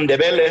if I'm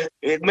Ndebele,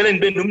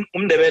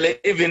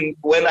 even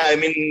when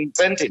I'm in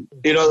Sentin,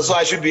 so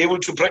I should be able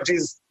to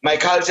practice my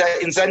culture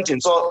in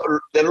Sentin. So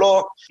the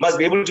law must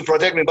be able to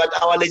protect me, but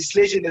our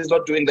legislation is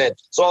not doing that.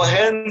 So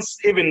hence,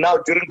 even now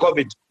during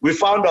COVID, we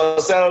found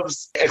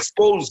ourselves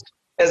exposed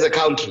as a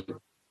country.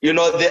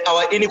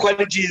 Our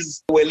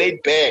inequalities were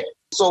laid bare.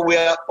 So we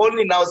are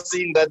only now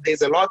seeing that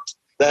there's a lot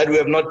that we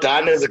have not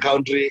done as a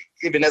country,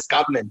 even as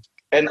government,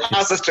 and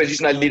us as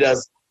traditional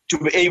leaders, to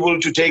be able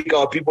to take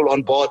our people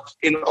on board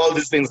in all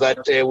these things that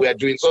we are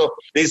doing. So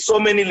there's so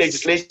many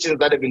legislations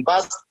that have been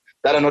passed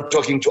that are not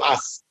talking to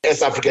us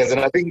as Africans.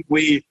 And I think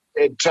we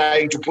are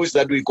trying to push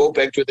that we go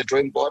back to the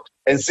drawing board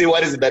and see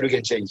what is it that we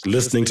can change.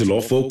 Listening to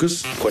Law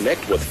Focus?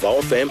 Connect with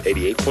VowFam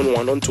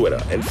 88.1 on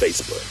Twitter and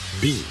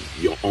Facebook. Be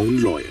your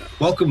own lawyer.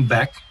 Welcome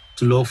back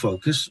to Law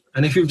Focus.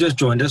 And if you've just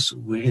joined us,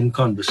 we're in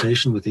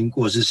conversation with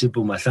Nkosi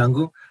Sipho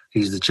Mahlangu.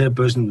 He's the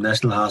chairperson of the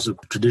National House of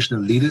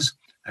Traditional Leaders,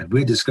 and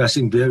we're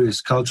discussing various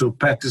cultural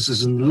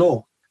practices in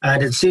law.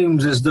 And it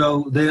seems as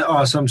though there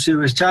are some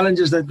serious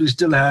challenges that we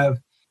still have.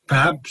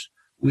 Perhaps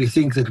we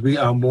think that we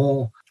are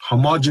more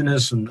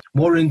homogenous and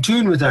more in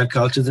tune with our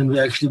culture than we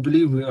actually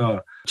believe we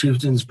are.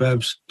 Chieftains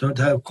perhaps don't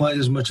have quite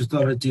as much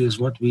authority as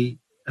what we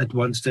at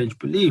one stage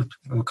believed.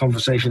 Our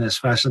conversation is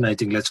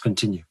fascinating. Let's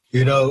continue.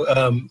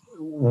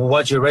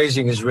 What you're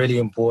raising is really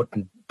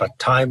important, but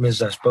time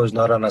is, I suppose,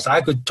 not on us.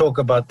 I could talk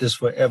about this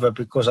forever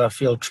because I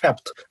feel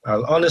trapped.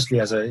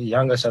 Honestly, as a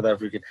younger South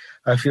African,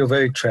 I feel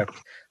very trapped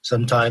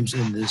sometimes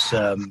in this,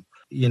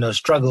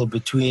 struggle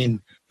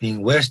between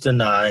being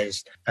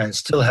westernized and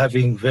still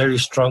having very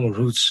strong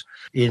roots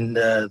in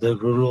the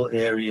rural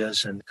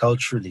areas and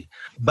culturally.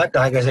 But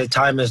like I say,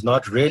 time is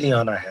not really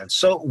on our hands.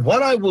 So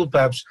what I will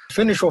perhaps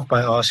finish off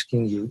by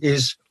asking you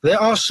is,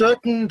 there are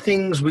certain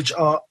things which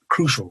are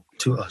crucial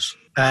to us,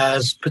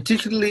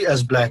 particularly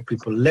as Black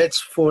people. Let's,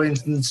 for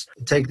instance,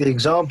 take the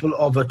example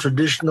of a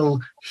traditional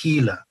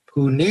healer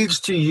who needs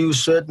to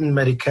use certain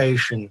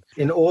medication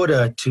in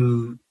order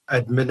to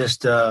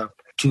administer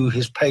to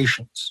his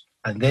patients.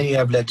 And then you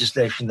have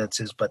legislation that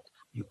says, but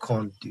you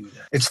can't do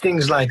that. It's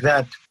things like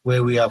that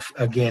where we are,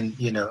 again,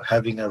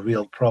 having a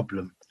real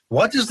problem.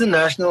 What is the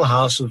National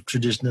House of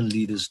Traditional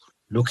Leaders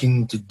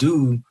looking to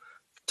do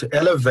to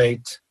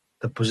elevate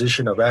the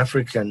position of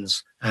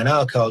Africans and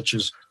our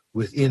cultures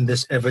within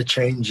this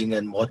ever-changing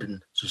and modern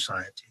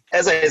society?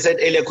 As I said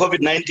earlier,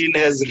 COVID-19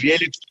 has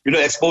really,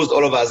 exposed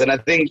all of us. And I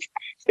think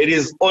it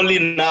is only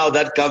now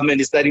that government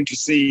is starting to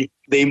see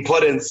the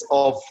importance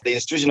of the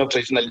institution of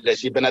traditional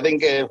leadership. And I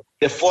think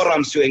the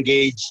forums to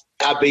engage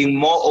are being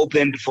more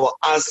open for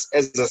us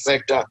as a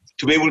sector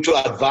to be able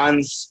to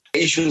advance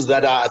issues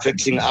that are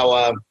affecting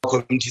our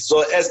community.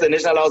 So as the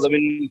National House,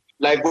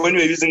 like when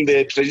we're using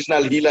the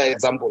traditional healer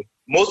example,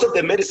 most of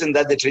the medicine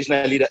that the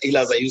traditional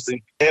healers are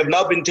using have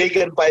now been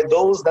taken by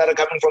those that are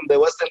coming from the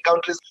Western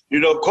countries.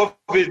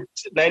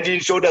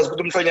 COVID-19 showed us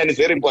Mhlonyane is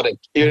very important,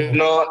 and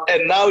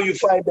now you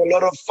find a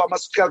lot of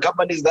pharmaceutical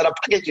companies that are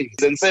packaging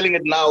and selling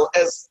it now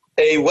as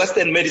a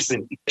Western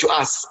medicine to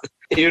us.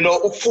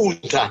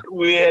 Ufuta.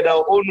 We had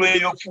our own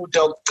way of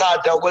ufuta,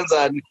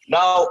 ukata,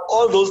 now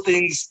all those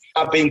things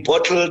are being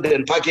bottled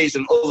and packaged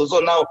and all those. So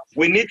now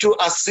we need to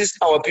assist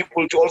our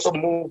people to also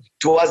move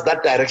towards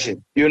that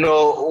direction.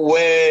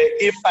 Where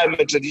if I'm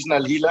a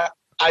traditional healer,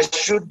 I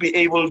should be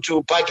able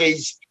to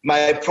package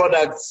my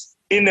products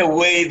in a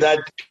way that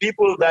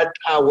people that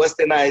are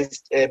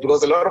westernized,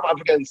 because a lot of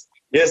Africans,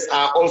 yes,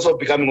 are also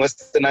becoming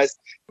westernized,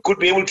 could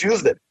be able to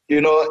use them,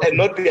 and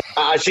not be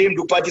ashamed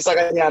to party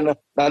sakanyana,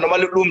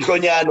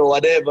 or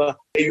whatever.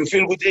 You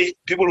feel good,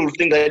 people will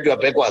think that you are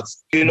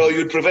backwards.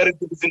 You'd prefer it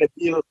to be in a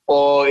pill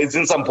or it's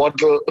in some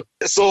bottle.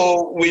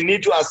 So we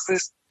need to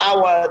assist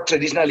our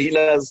traditional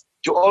healers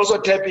to also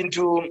tap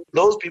into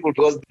those people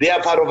because they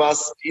are part of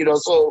us,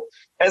 so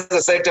as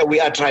a sector, we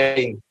are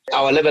trying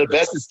our level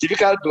best. It's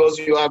difficult because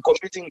you are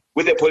competing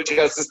with a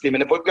political system,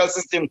 and a political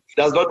system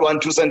does not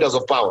want two centers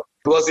of power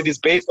because it is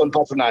based on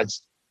patronage.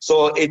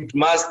 So it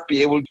must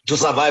be able to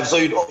survive. So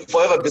it will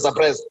forever be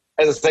suppressed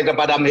as a sector.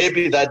 But I'm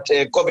happy that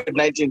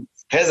COVID-19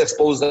 has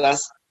exposed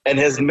us and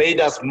has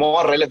made us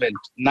more relevant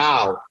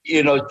now,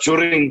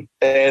 during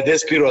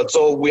this period.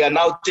 So we are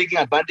now taking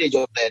advantage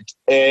of that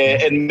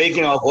and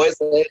making our voice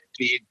heard,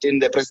 be it in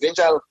the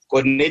Presidential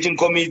Coordinating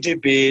Committee,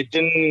 be it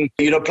in,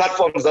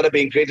 platforms that are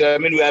being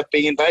created. We are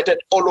being invited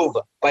all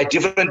over by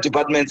different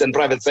departments and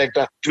private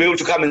sector to be able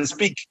to come and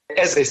speak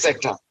as a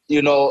sector,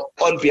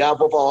 on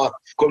behalf of our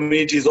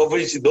communities, of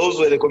which those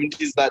were the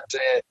communities that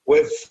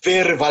were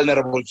very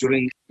vulnerable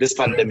during this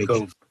pandemic.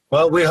 Cool.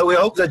 Well, we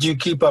hope that you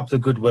keep up the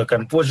good work.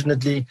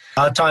 Unfortunately,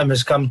 our time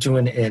has come to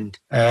an end,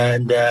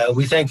 and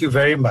we thank you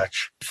very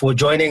much for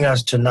joining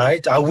us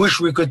tonight. I wish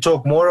we could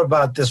talk more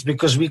about this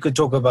because we could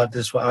talk about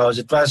this for hours.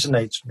 It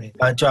fascinates me.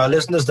 To our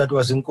listeners, that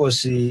was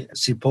Nkosi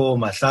Sipho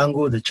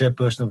Mahlangu, the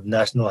chairperson of the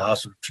National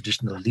House of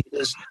Traditional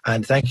Leaders.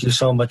 And thank you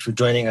so much for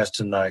joining us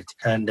tonight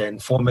and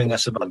informing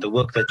us about the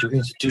work that your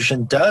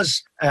institution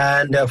does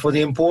and for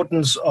the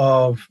importance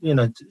of,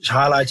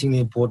 highlighting the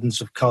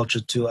importance of culture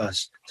to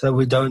us, so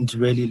we don't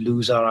really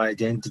lose our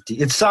identity.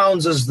 It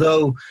sounds as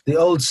though the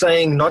old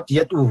saying, not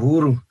yet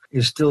Uhuru,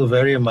 is still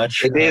very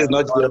much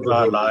part of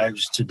our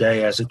lives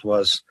today as it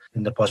was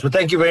in the past. But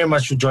thank you very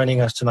much for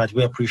joining us tonight.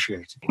 We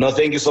appreciate it. No,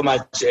 thank you so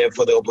much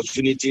for the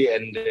opportunity.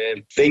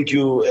 And thank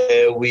you.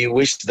 We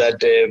wish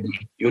that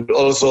you'd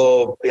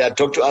also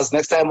talk to us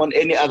next time on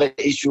any other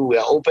issue. We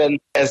are open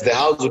as the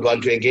House would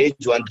want to engage,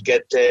 want to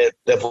get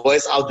the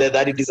voice out there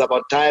that it is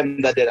about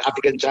time that the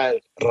African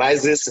child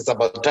rises. It's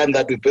about time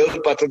that we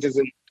build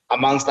patriotism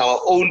amongst our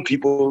own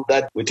people,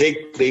 that we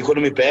take the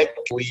economy back.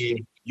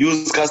 We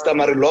use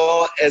customary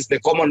law as the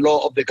common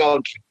law of the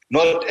country,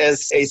 not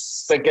as a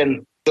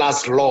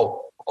second-class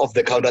law of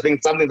the country. I think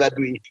it's something that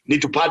we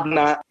need to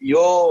partner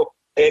your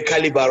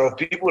caliber of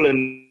people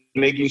and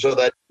making sure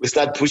that we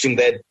start pushing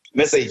that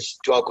message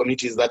to our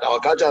communities that our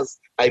cultures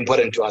are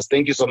important to us.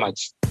 Thank you so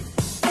much.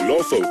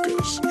 Law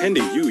Focus,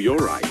 handing you your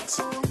rights.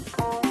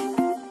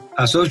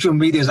 Our social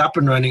media is up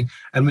and running,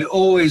 and we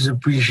always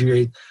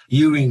appreciate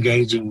you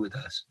engaging with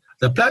us.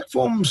 The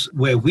platforms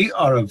where we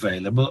are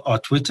available are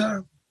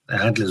Twitter, the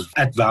handle is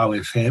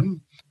 @VowFM,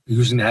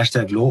 using the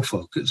hashtag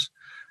LawFocus.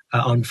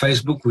 On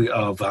Facebook, we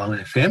are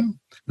VowFM.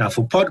 Now,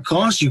 for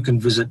podcasts, you can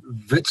visit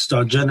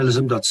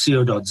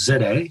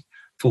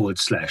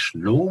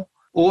wits.journalism.co.za/law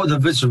or the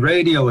Wits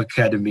Radio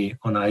Academy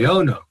on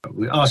Iono.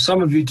 We ask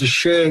some of you to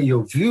share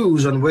your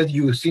views on whether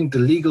you think the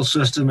legal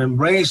system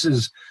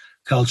embraces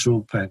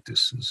cultural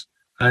practices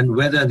and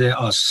whether there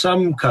are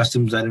some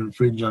customs that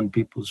infringe on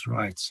people's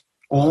rights.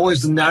 Or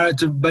is the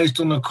narrative based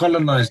on a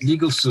colonized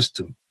legal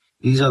system?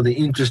 These are the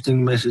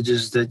interesting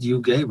messages that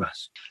you gave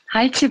us.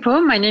 Hi,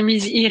 Tipo. My name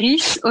is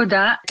Iris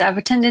Oda. I've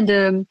attended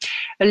a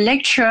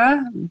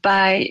lecture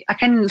by, I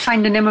can't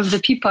find the name of the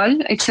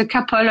people. It's a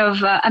couple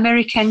of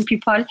American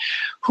people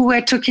who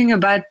were talking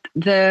about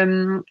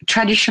the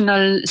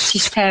traditional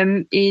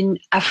system in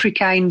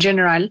Africa in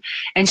general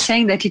and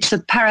saying that it's a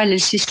parallel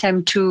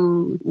system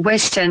to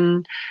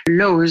Western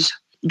laws,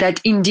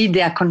 that indeed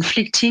they are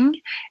conflicting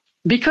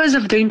because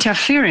of the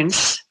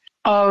interference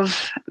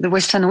of the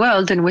Western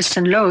world and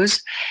Western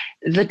laws.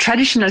 The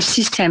traditional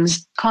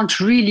systems can't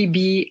really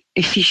be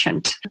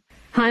efficient.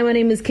 Hi, my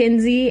name is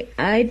Kenzie.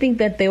 I think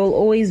that there will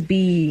always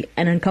be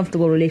an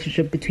uncomfortable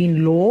relationship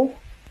between law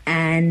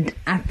and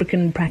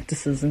African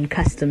practices and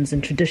customs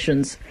and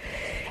traditions.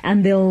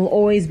 And there'll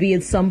always be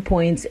at some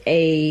point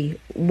a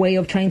way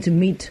of trying to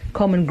meet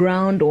common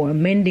ground or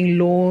amending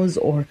laws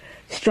or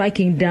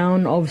striking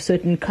down of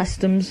certain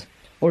customs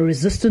or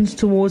resistance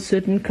towards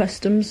certain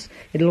customs.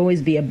 It'll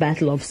always be a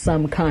battle of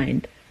some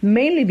kind.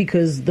 Mainly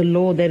because the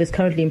law that is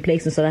currently in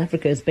place in South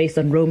Africa is based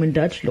on Roman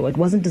Dutch law. It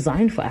wasn't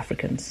designed for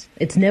Africans.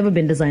 It's never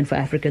been designed for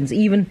Africans.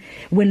 Even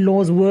when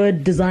laws were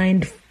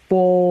designed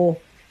for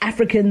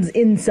Africans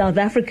in South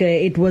Africa,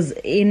 it was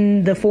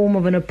in the form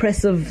of an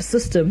oppressive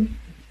system,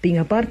 being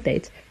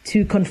apartheid,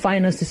 to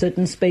confine us to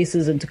certain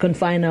spaces and to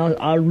confine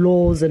our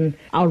laws and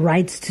our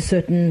rights to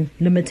certain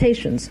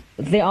limitations.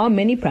 There are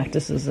many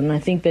practices, and I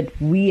think that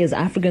we as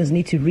Africans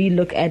need to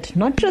relook at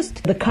not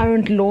just the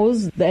current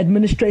laws, the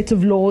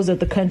administrative laws that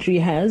the country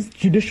has,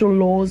 judicial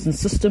laws and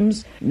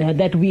systems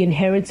that we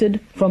inherited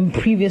from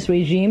previous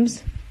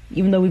regimes.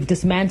 Even though we've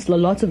dismantled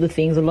a lot of the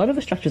things, a lot of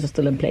the structures are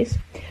still in place.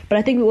 But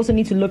I think we also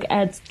need to look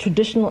at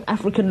traditional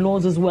African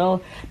laws as well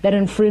that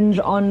infringe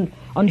on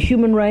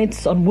human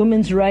rights, on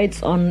women's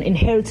rights, on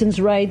inheritance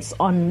rights,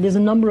 there's a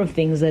number of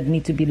things that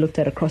need to be looked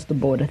at across the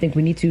board. I think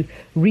we need to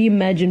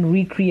reimagine,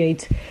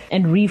 recreate,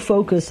 and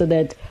refocus so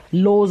that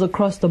laws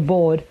across the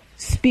board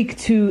speak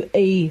to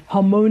a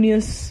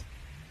harmonious,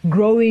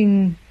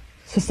 growing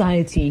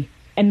society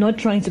and not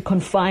trying to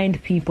confine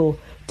people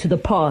to the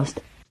past.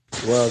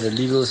 Well, the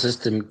legal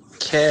system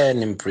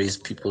can embrace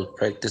people's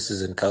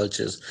practices and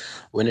cultures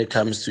when it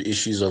comes to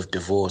issues of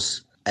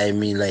divorce. I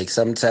mean, like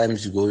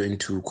sometimes you go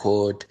into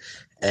court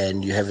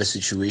and you have a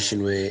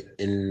situation where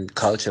in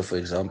culture, for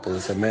example,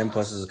 if a man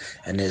passes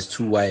and has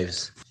two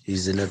wives,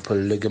 he's in a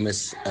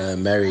polygamous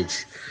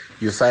marriage,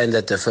 you find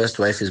that the first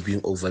wife is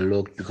being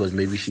overlooked because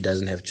maybe she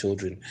doesn't have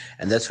children.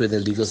 And that's where the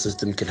legal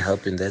system can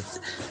help in that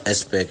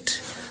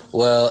aspect.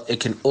 Well, it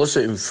can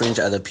also infringe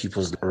other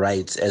people's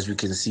rights, as we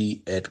can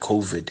see at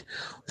COVID.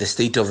 The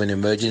state of an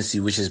emergency,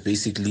 which is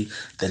basically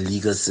the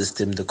legal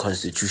system, the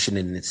constitution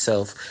in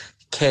itself,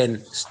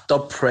 can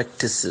stop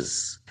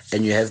practices.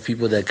 And you have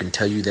people that can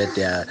tell you that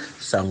they are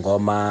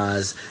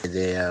sangomas,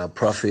 they are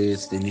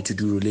prophets, they need to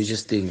do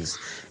religious things.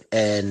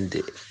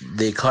 And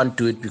they can't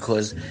do it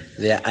because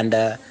they are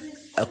under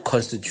a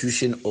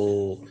constitution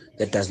or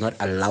that does not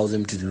allow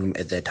them to do them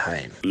at that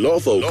time. Law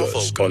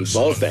Focus on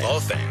Volfan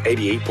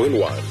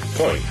 88.1,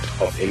 point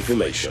of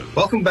information.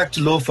 Welcome back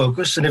to Law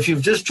Focus, and if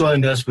you've just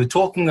joined us, we're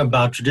talking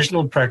about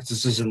traditional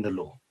practices in the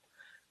law.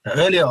 Now,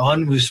 earlier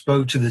on, we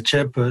spoke to the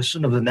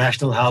chairperson of the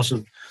National House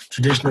of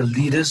Traditional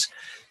Leaders,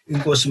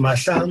 Nkosi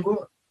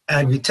Mahlangu,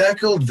 and we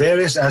tackled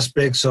various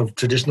aspects of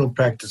traditional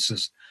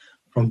practices,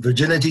 from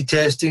virginity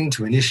testing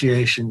to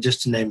initiation,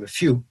 just to name a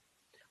few,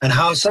 and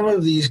how some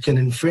of these can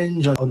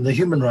infringe on the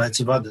human rights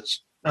of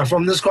others. Now,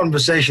 from this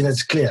conversation,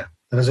 it's clear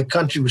that as a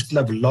country, we still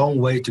have a long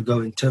way to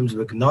go in terms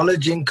of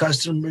acknowledging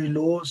customary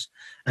laws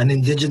and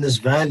indigenous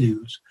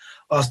values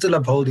while still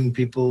upholding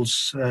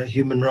people's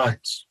human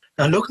rights.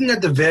 Now, looking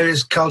at the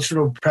various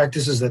cultural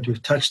practices that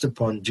we've touched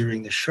upon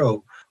during the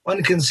show,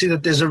 one can see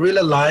that there's a real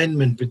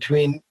alignment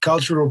between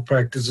cultural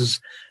practices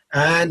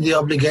and the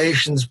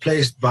obligations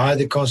placed by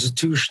the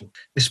Constitution,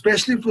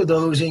 especially for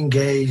those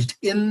engaged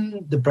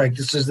in the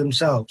practices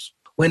themselves.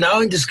 We're now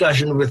in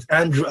discussion with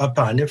Andrew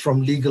Apane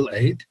from Legal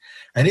Aid,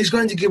 and he's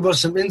going to give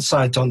us some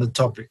insight on the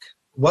topic.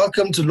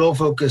 Welcome to Law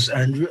Focus,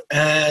 Andrew,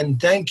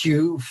 and thank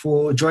you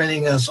for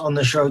joining us on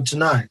the show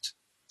tonight.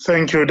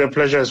 Thank you. The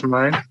pleasure is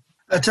mine.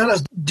 Tell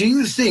us, do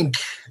you think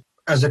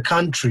as a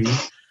country,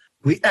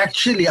 we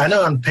actually, I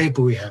know on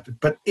paper we have it,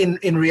 but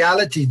in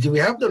reality, do we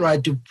have the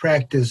right to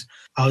practice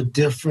our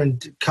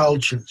different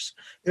cultures,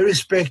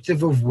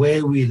 irrespective of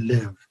where we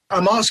live?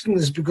 I'm asking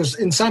this because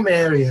in some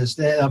areas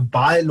there are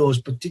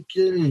bylaws,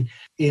 particularly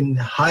in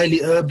highly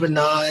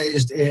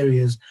urbanized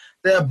areas.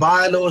 There are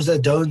bylaws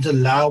that don't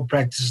allow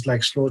practices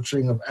like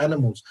slaughtering of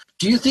animals.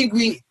 Do you think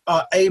we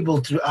are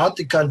able throughout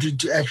the country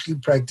to actually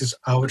practice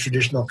our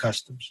traditional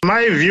customs?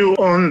 My view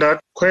on that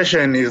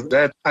question is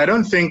that I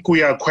don't think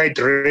we are quite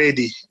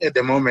ready at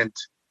the moment.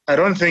 I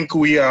don't think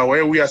we are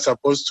where we are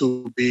supposed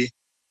to be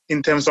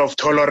in terms of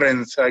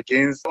tolerance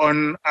against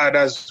on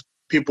others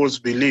people's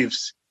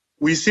beliefs.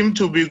 We seem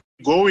to be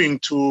going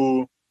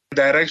to the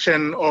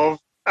direction of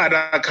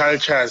other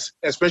cultures,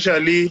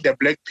 especially the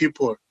Black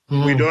people.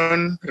 We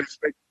don't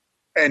respect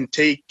and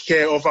take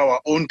care of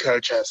our own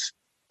cultures,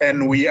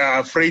 and we are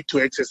afraid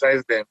to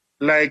exercise them.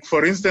 Like,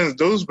 for instance,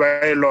 those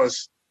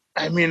bylaws,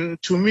 I mean,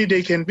 to me,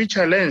 they can be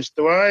challenged.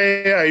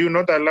 Why are you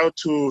not allowed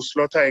to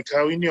slaughter a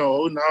cow in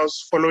your own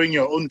house following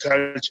your own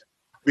culture?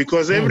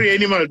 Because every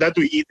animal that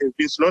we eat has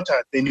been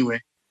slaughtered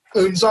anyway.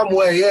 In some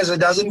way, yes,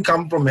 it doesn't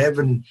come from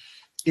heaven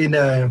in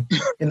a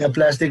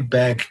plastic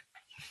bag.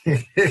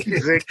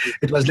 Exactly.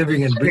 It was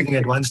living and breathing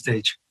at one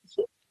stage.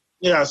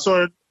 Yeah,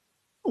 so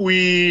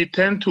we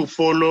tend to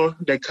follow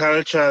the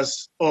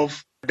cultures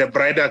of the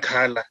brighter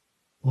color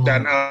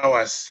than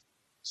ours.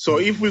 So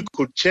if we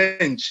could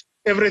change,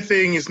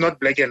 everything is not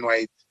black and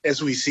white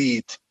as we see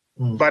it.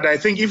 But I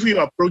think if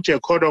you approach a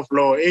court of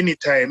law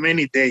anytime,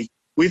 any day,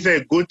 with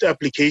a good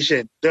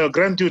application, they'll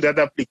grant you that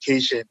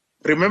application.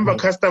 Remember,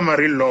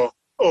 customary law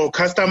or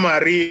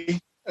customary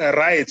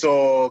rights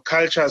or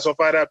cultures of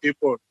other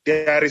people,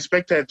 they are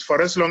respected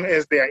for as long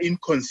as they are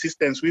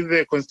inconsistent with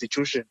the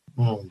constitution.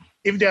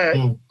 If they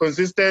are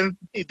consistent,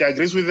 it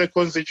agrees with the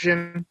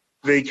constitution,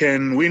 they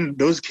can win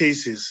those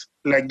cases,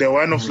 like the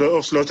one of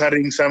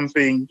slaughtering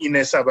something in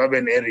a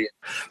suburban area.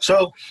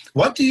 So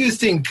what do you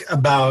think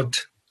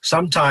about,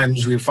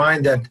 sometimes we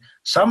find that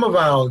some of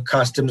our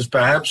customs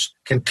perhaps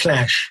can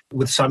clash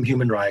with some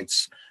human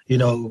rights? You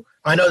know,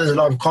 I know there's a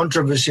lot of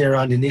controversy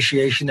around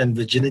initiation and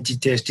virginity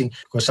testing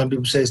because some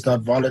people say it's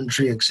not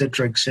voluntary,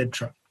 etc.,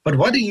 etc. But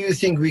what do you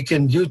think we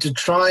can do to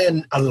try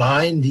and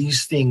align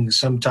these things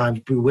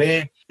sometimes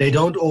where they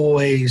don't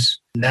always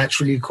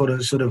naturally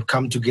sort of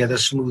come together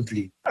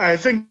smoothly? I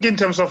think in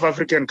terms of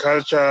African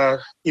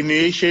culture,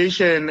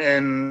 initiation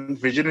and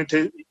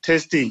virginity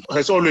testing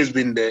has always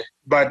been there.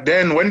 But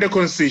then when the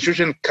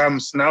constitution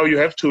comes, now you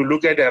have to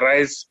look at the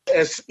rights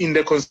as in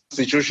the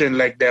constitution,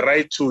 like the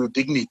right to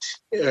dignity,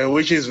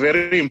 which is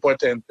very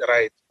important,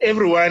 right?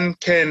 Everyone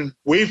can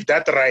waive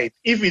that right.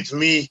 If it's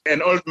me,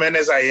 an old man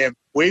as I am,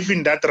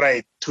 waiving that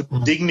right to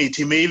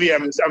dignity, maybe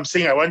I'm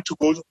saying I want to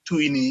go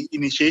to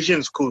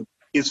initiation school.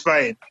 It's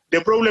fine.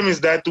 The problem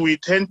is that we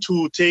tend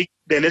to take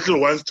the little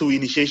ones to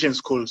initiation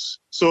schools.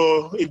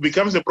 So it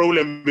becomes a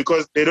problem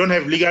because they don't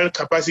have legal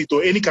capacity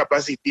or any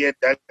capacity at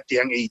that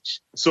young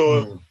age.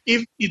 So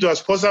if it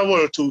was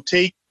possible to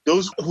take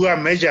those who are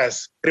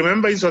majors,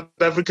 remember in South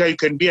Africa, you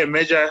can be a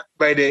major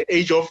by the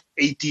age of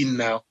 18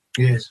 now.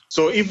 Yes.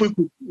 So if we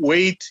could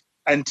wait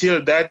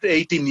until that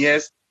 18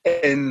 years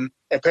and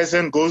a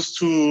person goes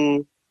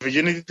to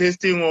virginity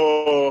testing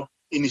or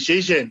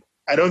initiation,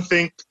 I don't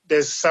think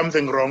there's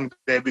something wrong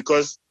there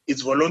because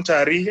it's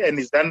voluntary and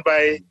it's done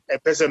by a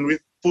person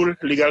with full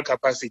legal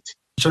capacity.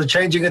 So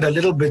changing it a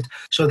little bit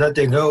so that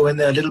they go when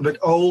they're a little bit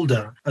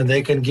older and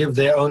they can give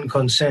their own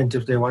consent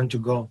if they want to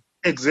go.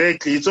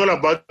 Exactly. It's all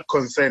about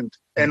consent.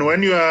 And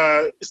when you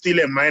are still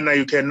a minor,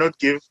 you cannot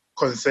give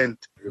consent.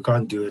 You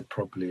can't do it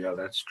properly. Yeah,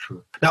 that's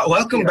true. Now,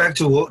 welcome back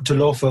to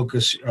Law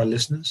Focus, our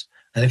listeners.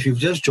 And if you've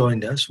just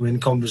joined us, we're in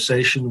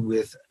conversation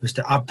with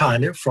Mr.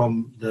 Apane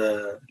from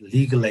the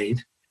Legal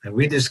Aid. And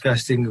we're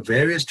discussing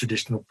various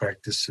traditional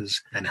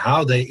practices and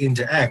how they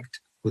interact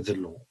with the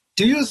law.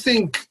 Do you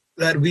think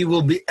that we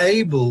will be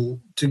able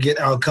to get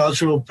our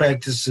cultural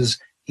practices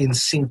in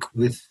sync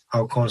with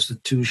our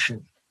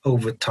constitution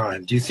over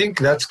time? Do you think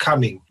that's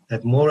coming,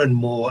 that more and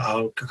more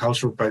our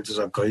cultural practices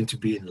are going to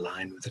be in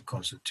line with the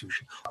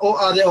constitution? Or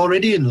are they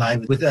already in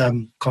line with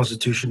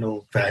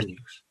constitutional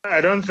values?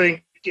 I don't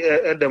think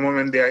at the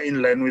moment they are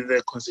in line with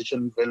the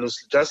constitutional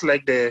values, just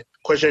like the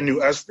question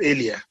you asked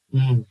earlier.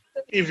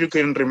 If you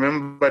can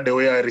remember the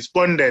way I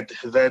responded,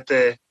 that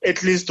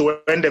at least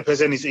when the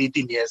person is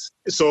 18 years.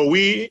 So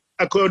we,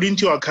 according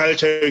to our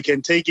culture, we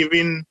can take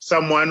even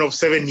someone of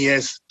 7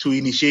 years to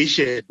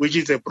initiation, which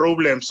is a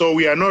problem. So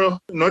we are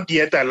not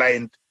yet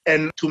aligned.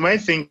 And to my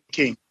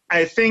thinking,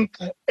 I think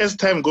as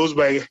time goes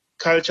by,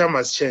 culture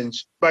must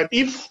change. But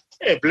if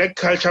a black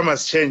culture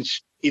must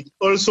change, it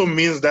also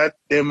means that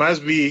there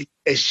must be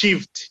a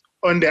shift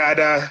on the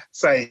other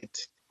side.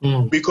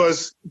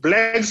 Because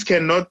blacks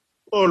cannot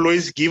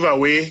always give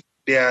away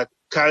their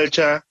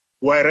culture,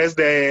 whereas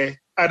the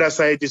other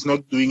side is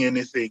not doing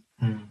anything.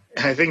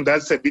 I think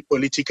that's a bit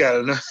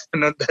political,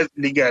 not that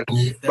legal.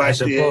 Yeah, but I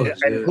suppose,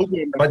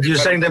 but you're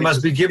saying there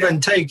must be give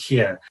and take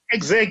here.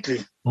 Exactly.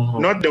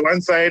 Not the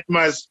one side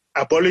must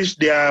abolish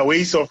their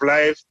ways of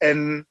life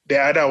and the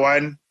other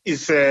one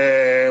is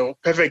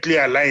perfectly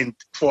aligned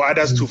for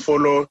others to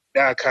follow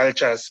their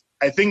cultures.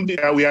 I think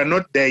we are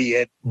not there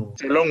yet.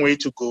 It's a long way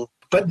to go.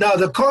 But now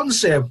the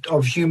concept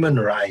of human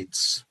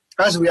rights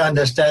as we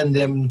understand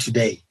them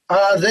today,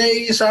 are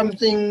they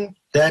something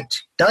that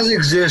does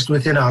exist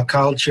within our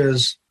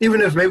cultures, even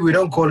if maybe we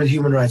don't call it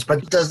human rights,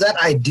 but does that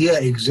idea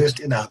exist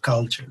in our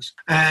cultures?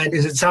 And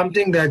is it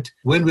something that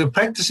when we're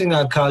practicing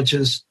our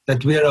cultures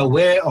that we're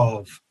aware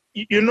of?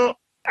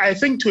 I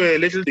think to a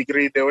little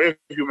degree they were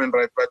human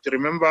rights, but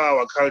remember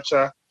our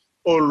culture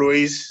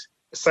always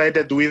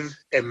sided with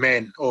a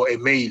man or a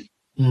male.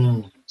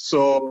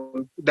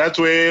 So that's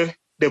where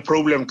the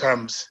problem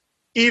comes.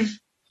 If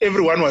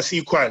everyone was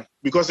equal,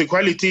 because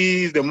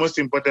equality is the most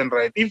important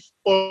right. If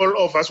all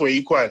of us were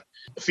equal,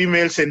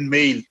 females and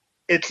male,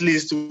 at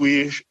least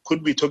we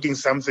could be talking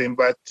something.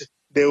 But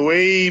the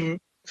way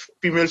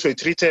females were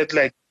treated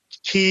like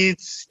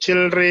kids,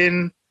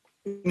 children,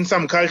 in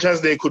some cultures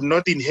they could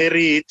not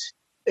inherit.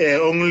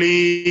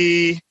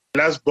 Only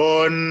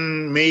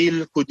last-born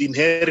male could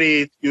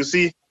inherit, you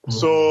see.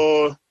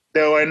 So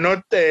they were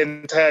not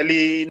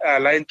entirely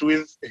aligned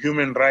with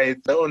human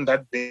rights on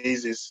that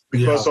basis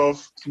because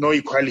of no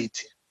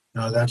equality.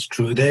 No, that's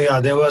true.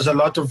 There was a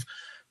lot of,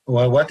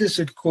 what is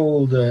it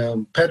called,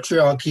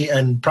 patriarchy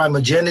and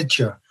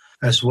primogeniture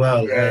as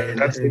well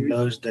in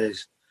those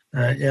days.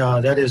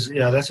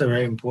 That's a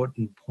very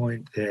important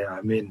point there.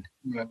 I mean,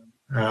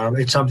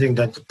 it's something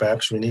that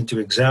perhaps we need to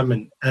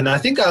examine. And I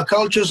think our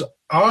cultures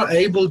are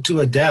able to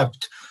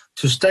adapt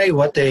to stay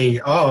what they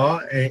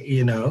are,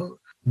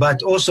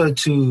 but also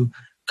to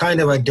kind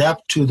of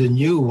adapt to the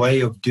new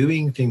way of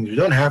doing things. We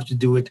don't have to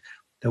do it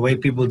the way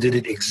people did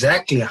it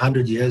exactly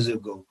 100 years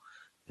ago.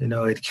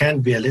 It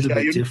can be a little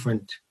bit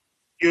different.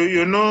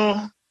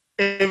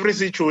 Every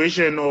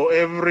situation or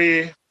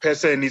every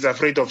person is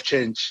afraid of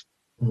change.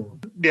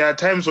 There are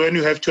times when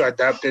you have to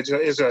adapt, as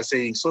you are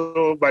saying.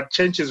 But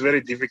change is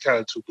very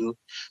difficult to do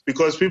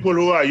because people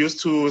who are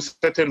used to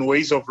certain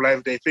ways of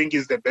life, they think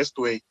is the best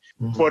way.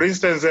 For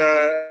instance,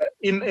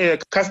 in a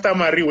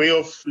customary way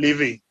of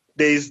living,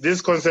 there is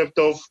this concept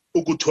of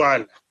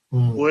ukutwala,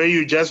 where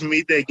you just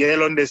meet a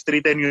girl on the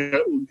street and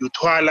you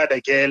twala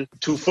the girl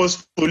to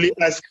forcefully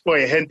ask for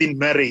a hand in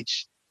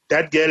marriage.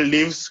 That girl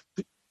lives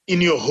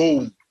in your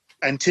home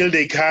until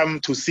they come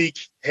to seek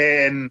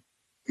her and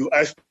you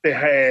ask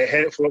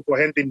for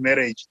hand in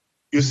marriage.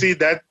 You see,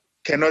 that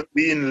cannot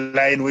be in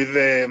line with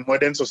the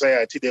modern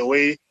society, the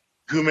way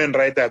human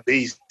rights are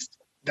based.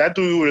 That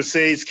we will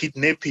say is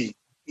kidnapping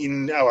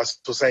in our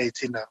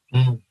society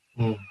now.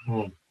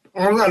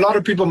 A lot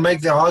of people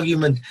make the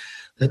argument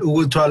that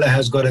ukutwala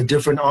has got a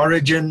different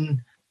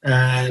origin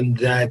and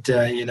that,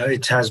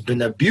 it has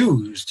been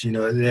abused.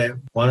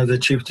 One of the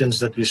chieftains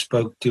that we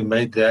spoke to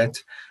made that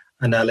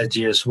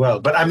analogy as well.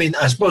 But I mean,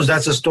 I suppose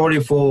that's a story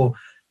for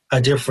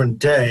a different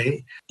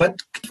day.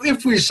 But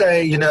if we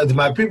say,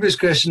 my previous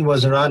question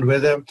was around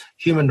whether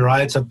human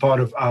rights are part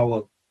of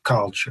our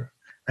culture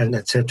and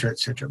et cetera, et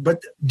cetera.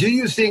 But do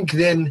you think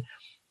then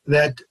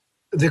that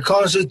the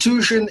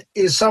Constitution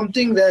is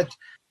something that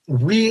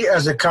we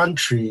as a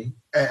country,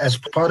 as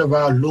part of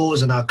our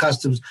laws and our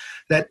customs,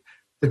 that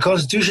the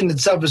Constitution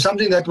itself is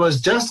something that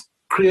was just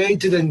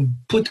created and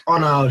put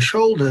on our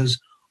shoulders,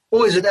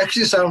 or is it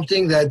actually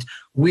something that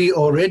we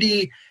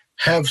already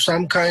have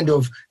some kind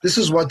of, this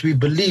is what we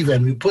believe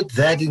and we put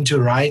that into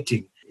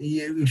writing?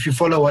 If you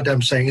follow what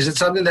I'm saying, is it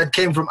something that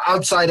came from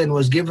outside and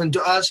was given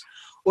to us?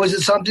 Or is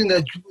it something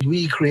that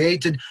we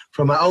created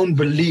from our own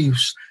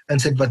beliefs and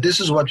said, but this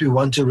is what we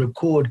want to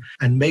record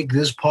and make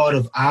this part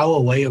of our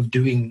way of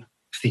doing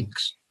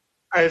things?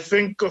 I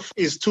think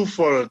it's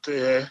twofold.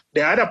 The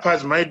other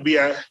parts might be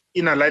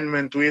in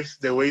alignment with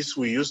the ways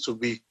we used to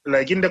be.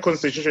 Like in the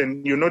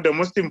Constitution, the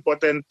most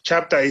important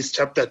chapter is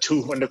chapter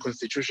 2 on the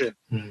Constitution.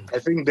 I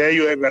think there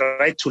you have a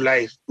right to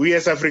life. We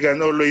as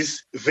Africans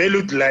always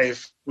valued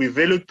life. We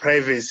valued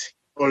privacy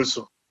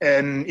also.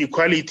 And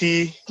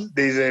equality,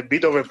 there's a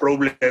bit of a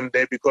problem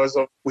there because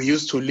we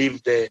used to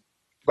live there.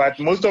 But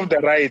most of the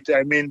rights,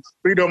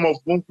 freedom of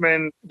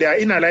movement, they are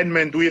in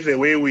alignment with the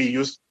way we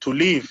used to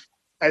live.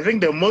 I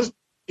think the most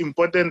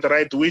important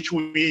right which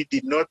we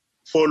did not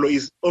follow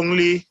is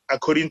only,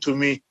 according to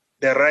me,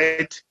 the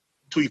right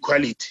to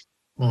equality,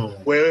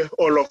 where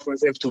all of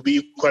us have to be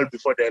equal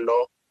before the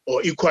law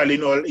or equal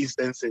in all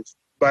instances.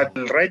 But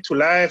the right to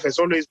life has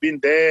always been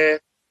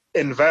there,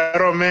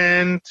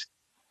 environment,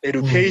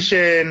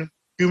 education,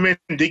 human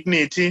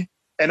dignity.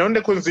 And on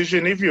the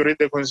Constitution, if you read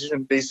the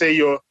Constitution, they say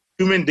your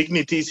human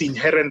dignity is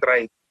inherent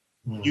right.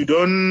 You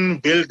don't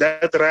build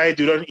that right,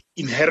 you don't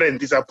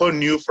inherit. It's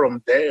upon you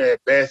from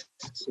birth.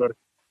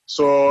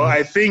 So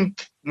I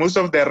think most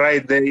of the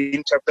right there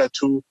in chapter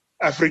 2,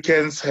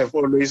 Africans have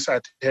always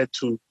adhered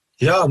to.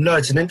 Yeah, no,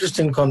 it's an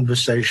interesting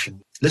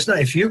conversation. Listener,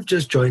 if you've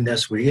just joined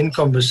us, we're in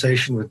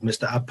conversation with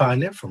Mr.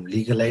 Apane from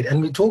Legal Aid,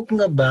 and we're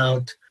talking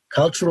about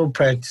cultural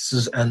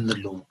practices and the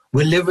law.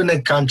 We live in a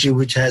country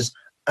which has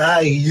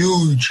a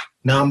huge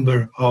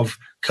number of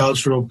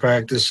cultural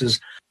practices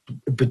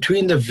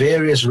between the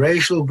various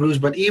racial groups,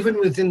 but even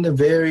within the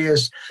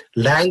various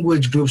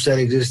language groups that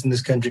exist in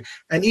this country.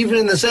 And even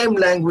in the same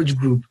language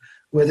group,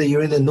 whether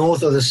you're in the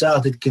north or the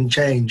south, it can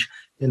change.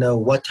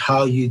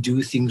 how you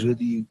do things,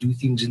 whether you do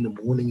things in the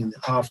morning, in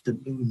the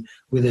afternoon,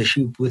 with a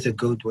sheep, with a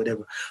goat,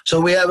 whatever. So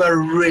we have a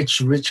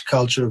rich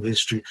culture of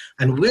history.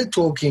 And we're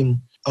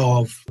talking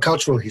of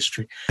cultural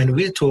history, and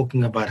we're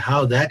talking about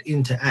how that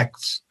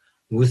interacts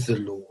with the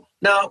law.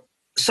 Now,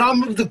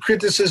 some of the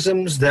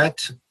criticisms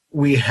that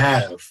we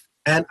have,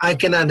 and I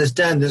can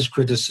understand this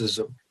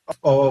criticism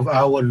of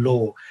our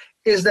law,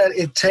 is that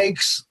it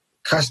takes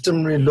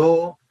customary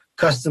law,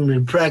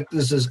 customary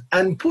practices,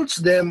 and puts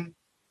them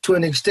to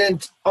an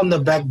extent on the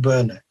back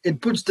burner. It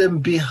puts them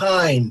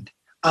behind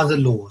other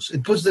laws.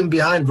 It puts them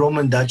behind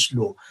Roman Dutch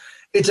law.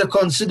 It's a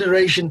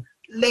consideration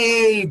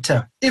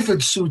later if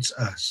it suits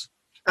us.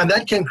 And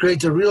that can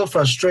create a real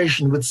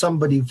frustration with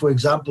somebody, for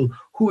example,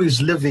 who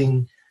is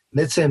living,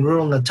 let's say in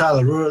rural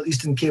Natal, rural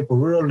Eastern Cape, or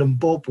rural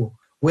Limpopo,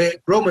 where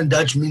Roman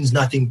Dutch means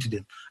nothing to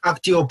them.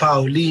 Actio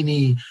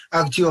Paulini,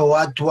 Actio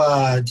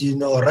Watwa,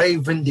 Re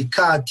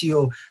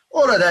Vindicatio,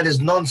 all of that is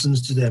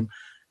nonsense to them.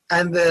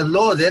 And the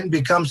law then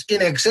becomes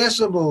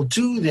inaccessible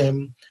to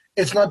them.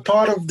 It's not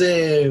part of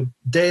their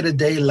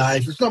day-to-day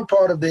life. It's not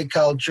part of their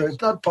culture.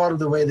 It's not part of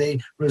the way they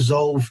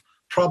resolve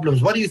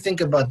problems. What do you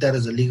think about that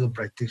as a legal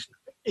practitioner?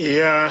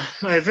 Yeah,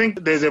 I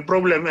think there's a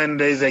problem and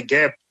there's a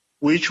gap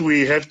which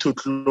we have to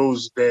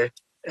close there,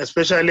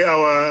 especially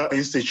our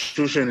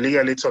institution,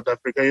 Legal Aid South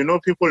Africa.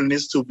 People need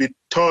to be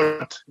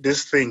taught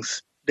these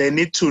things. They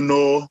need to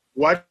know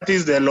what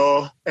is the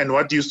law and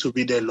what used to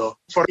be the law.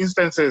 For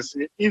instances,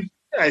 if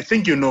I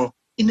think in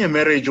a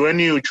marriage, when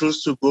you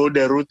choose to go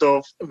the route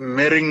of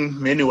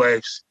marrying many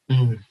wives,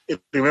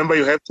 remember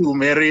you have to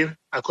marry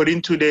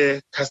according to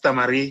the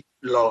customary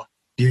law.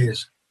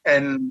 Yes.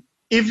 And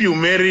if you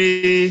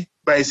marry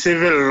by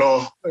civil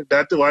law,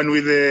 that one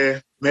with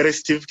the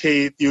marriage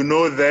certificate,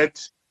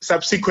 that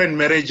subsequent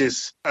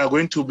marriages are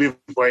going to be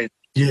void.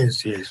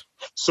 Yes.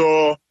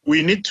 So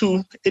we need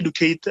to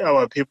educate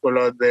our people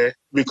out there,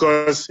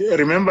 because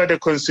remember, the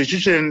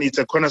Constitution is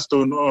a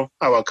cornerstone of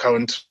our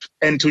country.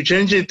 And to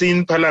change it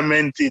in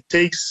Parliament, it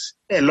takes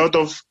a lot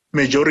of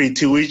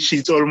majority, which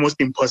is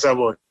almost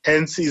impossible.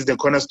 Hence is the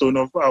cornerstone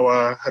of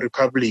our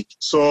republic.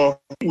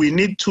 So we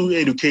need to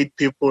educate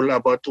people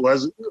about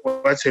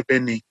what's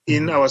happening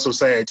in our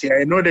society.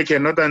 I know they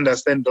cannot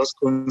understand those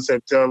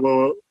concepts of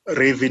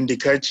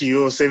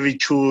reivindicatio,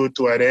 servitude,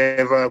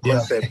 whatever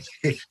concepts.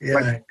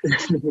 Yeah.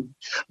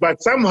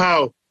 But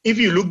somehow, if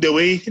you look the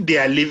way they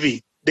are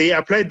living, they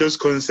apply those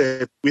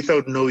concepts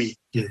without knowing.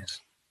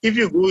 Yes. If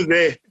you go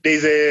there,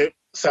 there's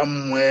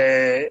some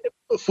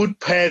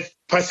footpath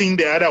passing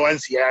the other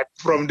one's yard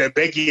from the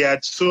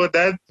backyard. So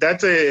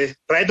that's a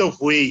right of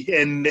way,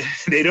 and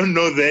they don't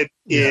know that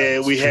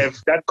we have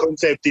that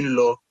concept in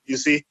law, you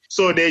see.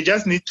 So they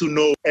just need to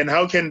know, and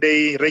how can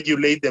they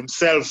regulate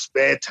themselves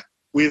better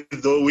with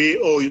the way,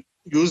 or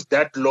use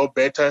that law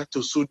better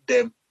to suit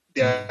them,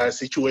 their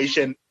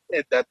situation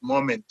at that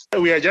moment.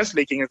 We are just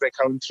looking as a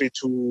country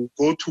to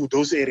go to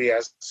those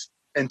areas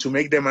and to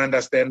make them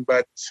understand,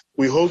 but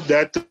we hope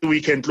that we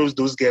can close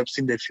those gaps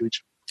in the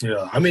future.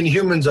 Yeah, I mean,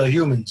 humans are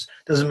humans.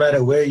 Doesn't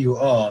matter where you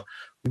are.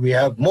 We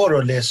have more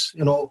or less,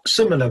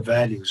 similar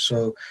values.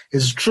 So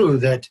it's true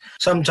that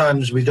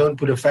sometimes we don't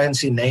put a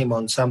fancy name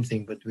on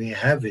something, but we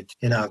have it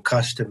in our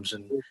customs.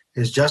 And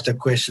it's just a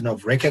question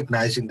of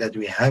recognizing that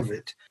we have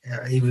it,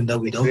 even though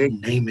we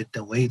don't name it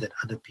the way that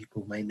other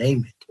people may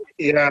name it.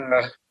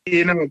 Yeah,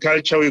 in our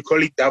culture, we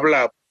call it double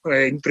up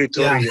in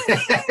Pretoria.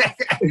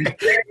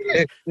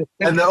 Yeah.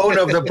 And the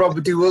owner of the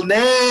property will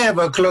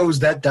never close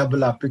that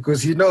double up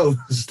because he knows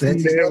that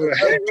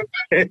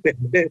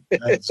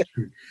that's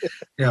true.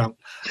 Yeah.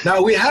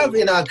 Now we have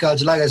in our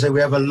culture, like I said, we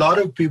have a lot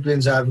of people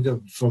in South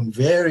Africa from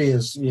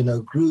various,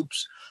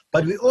 groups,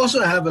 but we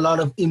also have a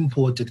lot of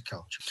imported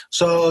culture.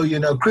 So,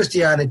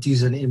 Christianity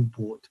is an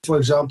import. For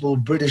example,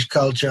 British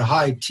culture,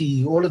 high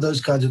tea, all of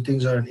those kinds of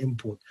things are an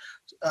import.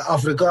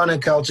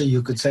 Afrikaner culture,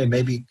 you could say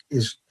maybe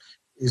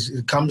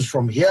it comes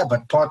from here,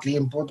 but partly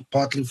imported,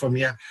 partly from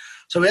here.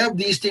 So we have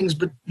these things,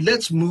 but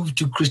let's move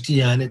to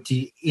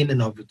Christianity in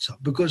and of itself,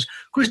 because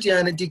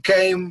Christianity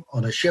came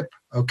on a ship.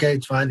 Okay,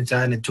 it's fine,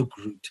 it took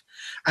root.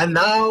 And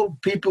now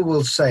people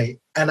will say,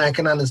 and I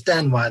can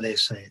understand why they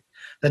say it,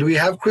 that we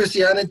have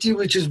Christianity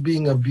which is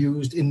being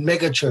abused in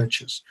mega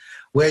churches,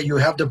 where you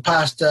have the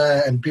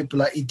pastor and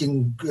people are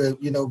eating,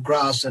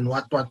 grass and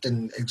what,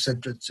 and et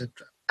cetera, et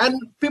cetera. And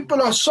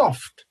people are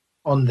soft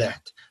on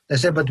that. They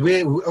say, but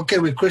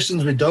we're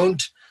Christians, we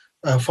don't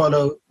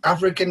follow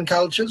African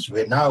cultures.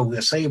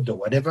 We're saved or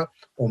whatever.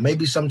 Or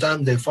maybe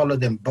sometimes they follow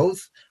them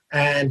both.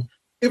 And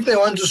if they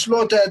want to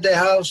slaughter at their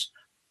house,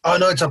 oh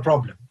no, it's a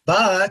problem.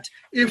 But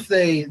if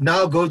they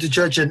now go to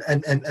church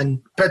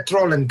and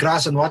petrol and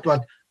grass and what,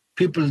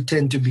 people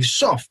tend to be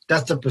soft.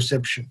 That's the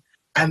perception.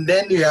 And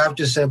then you have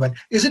to say, but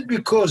is it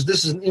because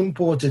this is an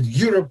imported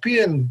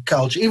European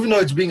culture, even though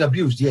it's being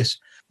abused? Yes.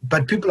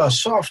 But people are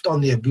soft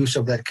on the abuse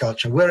of that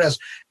culture, whereas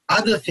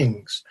other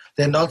things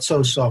they're not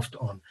so soft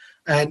on.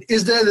 And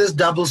is there this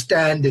double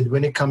standard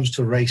when it comes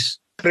to race?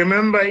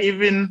 Remember,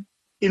 even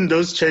in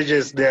those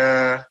churches, there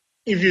are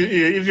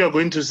if you're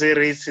going to say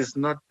race is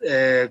not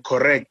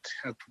correct,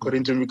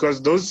 according to me,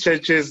 because those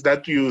churches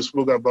that you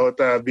spoke about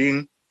are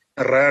being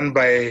run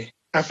by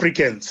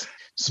Africans.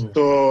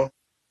 So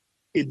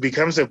it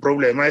becomes a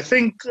problem. I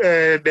think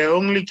the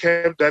only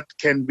cap that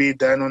can be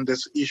done on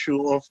this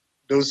issue of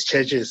those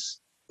churches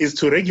is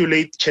to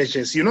regulate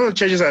churches.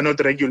 Churches are not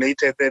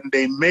regulated and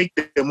they make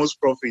the most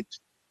profit.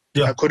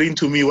 Yeah. According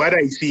to me, what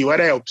I see,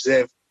 what I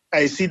observe,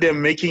 I see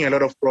them making a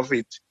lot of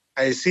profit.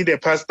 I see the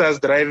pastors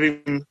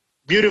driving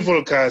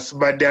beautiful cars,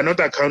 but they are not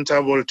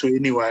accountable to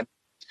anyone.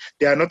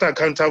 They are not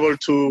accountable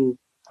to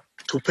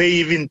pay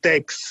even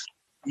tax.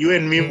 You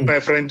and me, my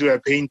friend, we are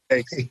paying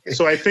tax.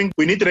 So I think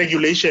we need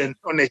regulation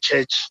on a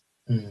church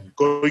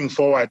going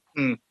forward.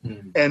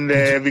 And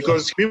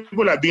because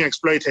people are being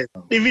exploited,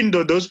 even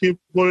though those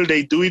people,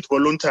 they do it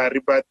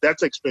voluntarily, but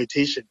that's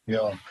exploitation.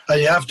 Yeah.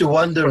 And you have to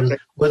wonder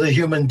whether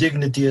human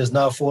dignity has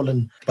now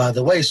fallen by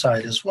the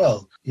wayside as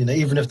well.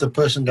 Even if the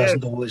person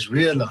doesn't always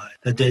realize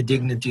that their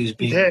dignity is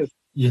being, and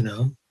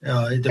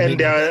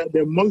they are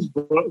the most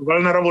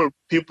vulnerable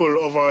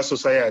people of our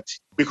society,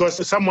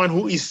 because someone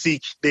who is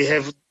sick, they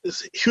have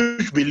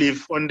huge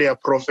belief on their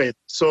prophet.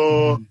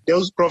 So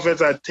those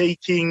prophets are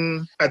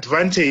taking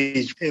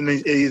advantage, and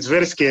it's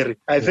very scary.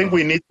 I think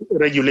we need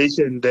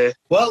regulation there.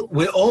 Well,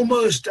 we're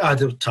almost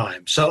out of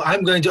time. So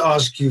I'm going to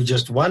ask you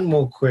just one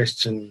more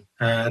question,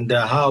 and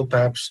how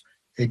perhaps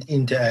it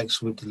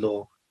interacts with the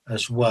law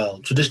as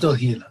well. Traditional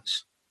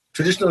healers.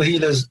 Traditional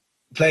healers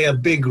play a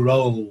big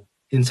role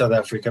in South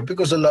Africa,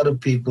 because a lot of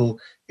people,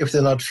 if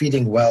they're not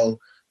feeling well,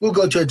 will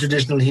go to a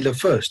traditional healer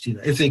first.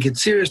 If they get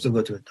serious, they'll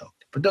go to a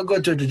doctor. But they'll go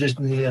to a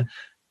traditional healer,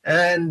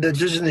 and the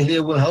traditional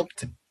healer will help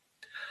them.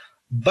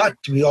 But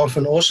we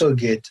often also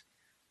get,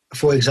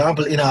 for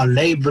example, in our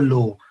labor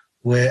law,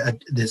 where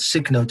the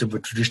sick note of a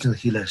traditional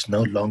healer is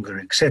no longer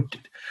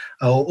accepted,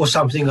 or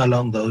something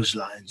along those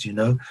lines,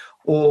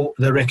 or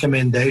the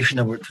recommendation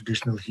of a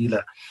traditional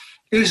healer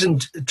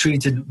isn't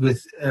treated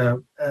with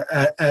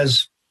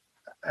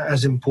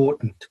as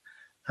important,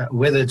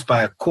 whether it's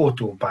by a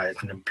court or by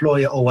an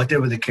employer or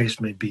whatever the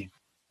case may be.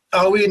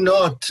 Are we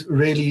not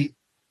really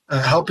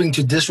helping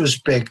to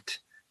disrespect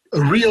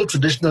real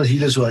traditional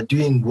healers who are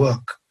doing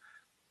work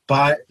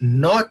by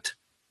not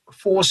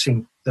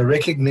forcing the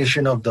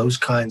recognition of those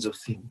kinds of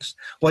things?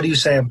 What do you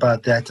say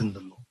about that in the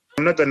law?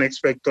 I'm not an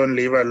expert on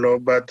labor law,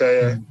 but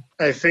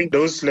I think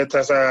those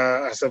letters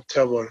are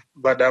acceptable,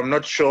 but I'm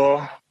not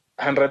sure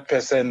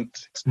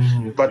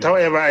 100%. But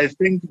however, I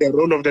think the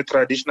role of the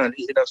traditional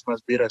healers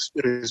must be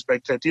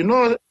respected.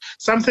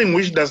 Something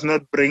which does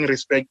not bring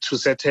respect to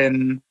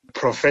certain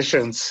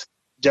professions,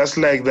 just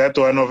like that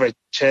one of a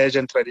church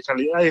and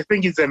traditional, I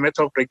think it's a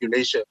matter of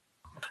regulation.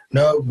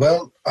 No,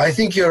 well, I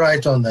think you're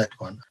right on that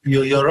one.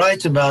 You're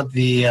right about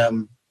the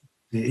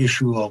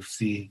issue of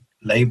the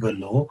labor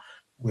law,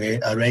 where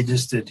a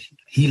registered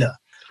healer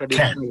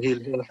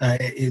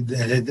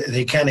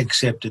they can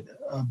accept it,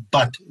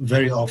 but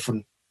very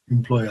often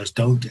employers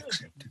don't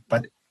accept it.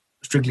 But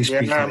strictly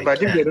speaking,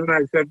 but if they don't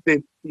accept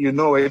it, you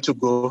know where to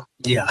go.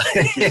 Yeah.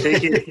 You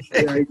take it.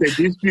 It's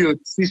a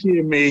dispute,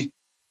 CCMA.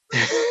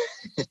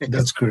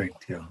 That's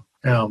correct, yeah.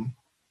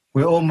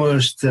 We're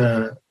almost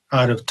out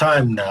of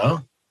time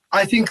now.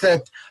 I think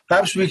that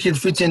perhaps we can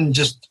fit in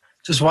just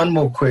one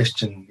more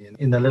question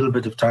in the little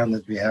bit of time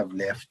that we have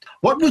left.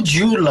 What would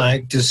you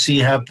like to see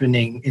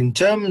happening in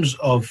terms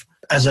of,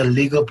 as a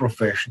legal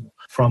professional,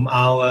 from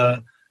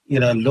our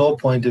law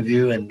point of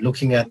view and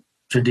looking at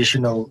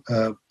traditional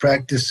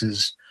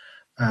practices?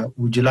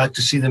 Would you like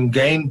to see them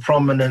gain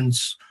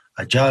prominence,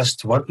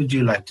 adjust? What would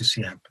you like to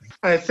see happening?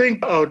 I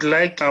think I would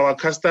like our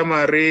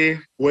customary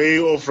way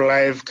of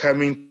life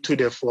coming to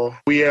the fore.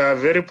 We are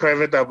very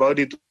private about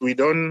it. We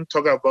don't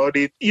talk about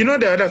it. The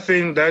other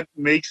thing that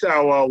makes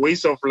our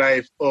ways of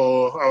life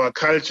or our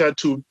culture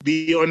to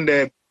be on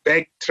the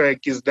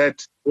backtrack is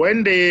that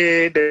when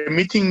the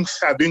meetings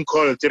are being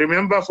called,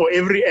 remember, for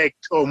every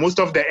act or most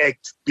of the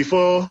acts,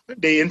 before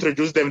they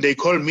introduce them, they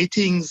call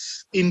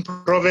meetings in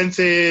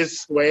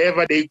provinces,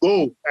 wherever they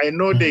go. I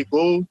know they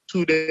go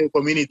to the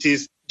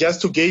communities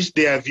just to gauge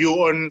their view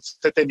on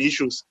certain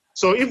issues.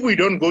 So if we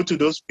don't go to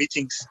those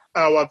meetings,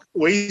 our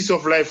ways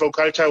of life or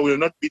culture will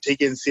not be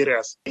taken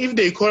serious. If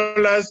they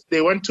call us,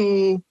 they want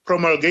to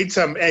promulgate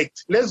some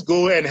act, let's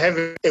go and have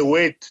a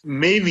word.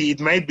 Maybe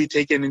it might be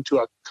taken into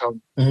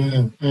account.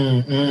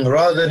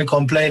 Rather than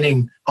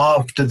complaining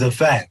after the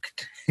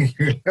fact.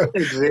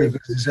 Exactly.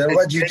 So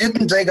what, you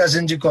didn't take us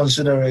into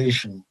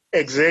consideration.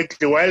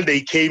 Exactly. While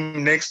they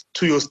came next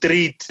to your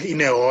street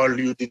in a hall,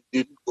 you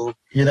didn't go.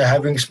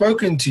 Having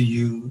spoken to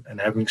you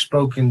and having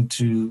spoken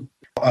to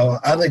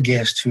our other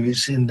guest who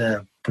is in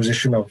the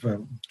position of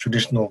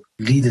traditional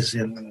leaders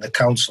in the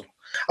council,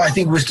 I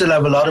think we still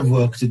have a lot of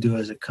work to do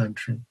as a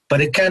country.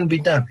 But it can be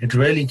done. It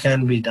really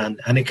can be done.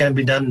 And it can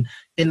be done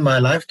in my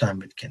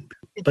lifetime. It can be.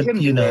 But,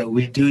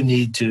 we do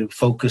need to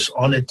focus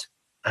on it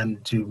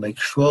and to make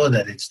sure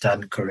that it's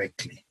done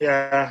correctly.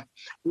 Yeah.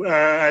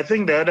 I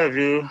think the other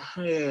view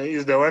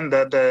is the one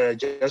that I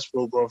just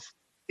spoke of.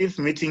 If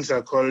meetings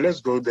are called, let's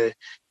go there.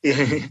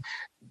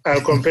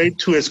 I'll compare it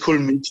to a school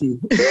meeting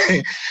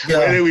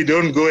where we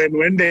don't go, and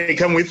when they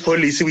come with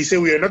policy, we say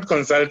we are not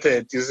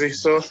consulted, you see.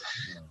 So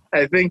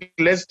I think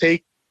let's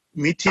take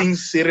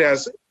meetings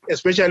serious,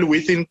 especially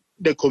within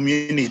the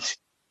community.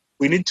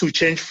 We need to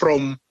change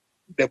from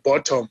the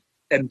bottom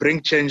and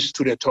bring change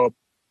to the top,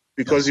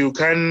 because you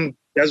can't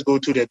just go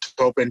to the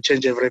top and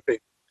change everything.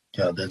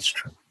 Yeah, that's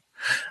true.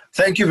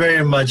 Thank you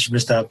very much,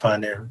 Mr.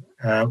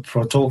 Apane,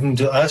 for talking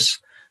to us,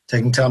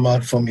 taking time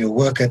out from your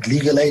work at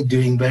Legal Aid,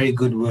 doing very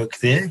good work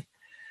there,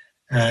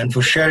 and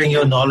for sharing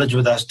your knowledge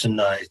with us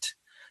tonight.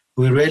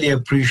 We really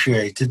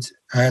appreciate it,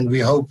 and we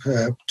hope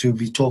to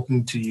be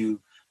talking to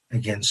you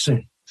again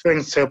soon.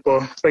 Thanks,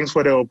 Tsepo. Thanks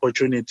for the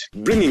opportunity.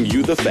 Bringing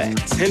you the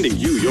facts, handing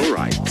you your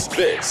rights.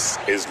 This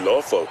is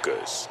Law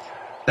Focus.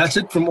 That's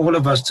it from all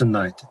of us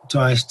tonight. To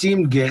our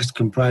esteemed guest,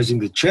 comprising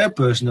the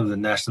chairperson of the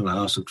National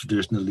House of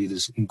Traditional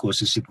Leaders,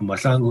 Nkosi Sipho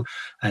Mahlangu,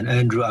 and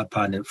Andrew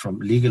Apane from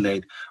Legal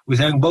Aid, we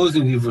thank both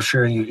of you for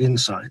sharing your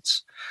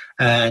insights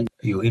and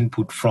your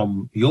input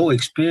from your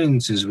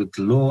experiences with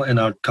the law and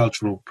our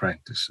cultural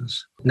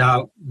practices.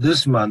 Now,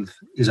 this month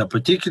is a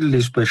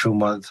particularly special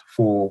month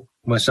for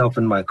myself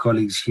and my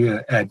colleagues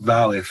here at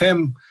VOW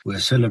FM. We're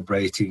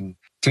celebrating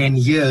 10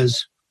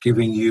 years,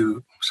 giving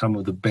you some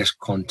of the best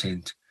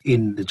content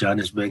in the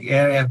Johannesburg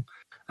area.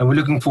 And we're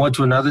looking forward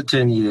to another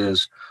 10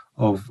 years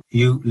of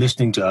you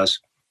listening to us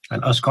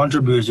and us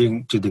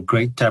contributing to the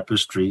great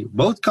tapestry,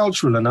 both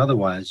cultural and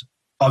otherwise,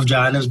 of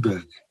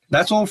Johannesburg.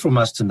 That's all from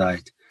us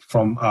tonight.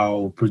 From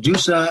our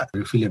producer,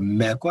 Refile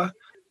Mekwa,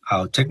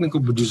 our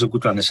technical producer,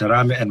 Kutlana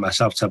Sarame, and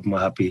myself, Tsepo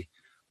Mahapi.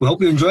 We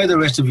hope you enjoy the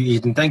rest of your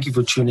evening. Thank you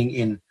for tuning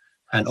in.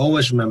 And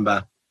always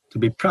remember to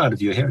be proud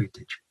of your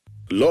heritage.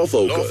 Law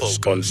Focus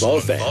on VOW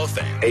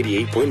FM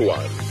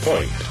 88.1,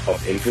 point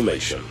of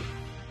information.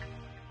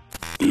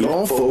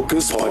 Law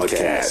Focus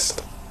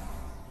Podcast.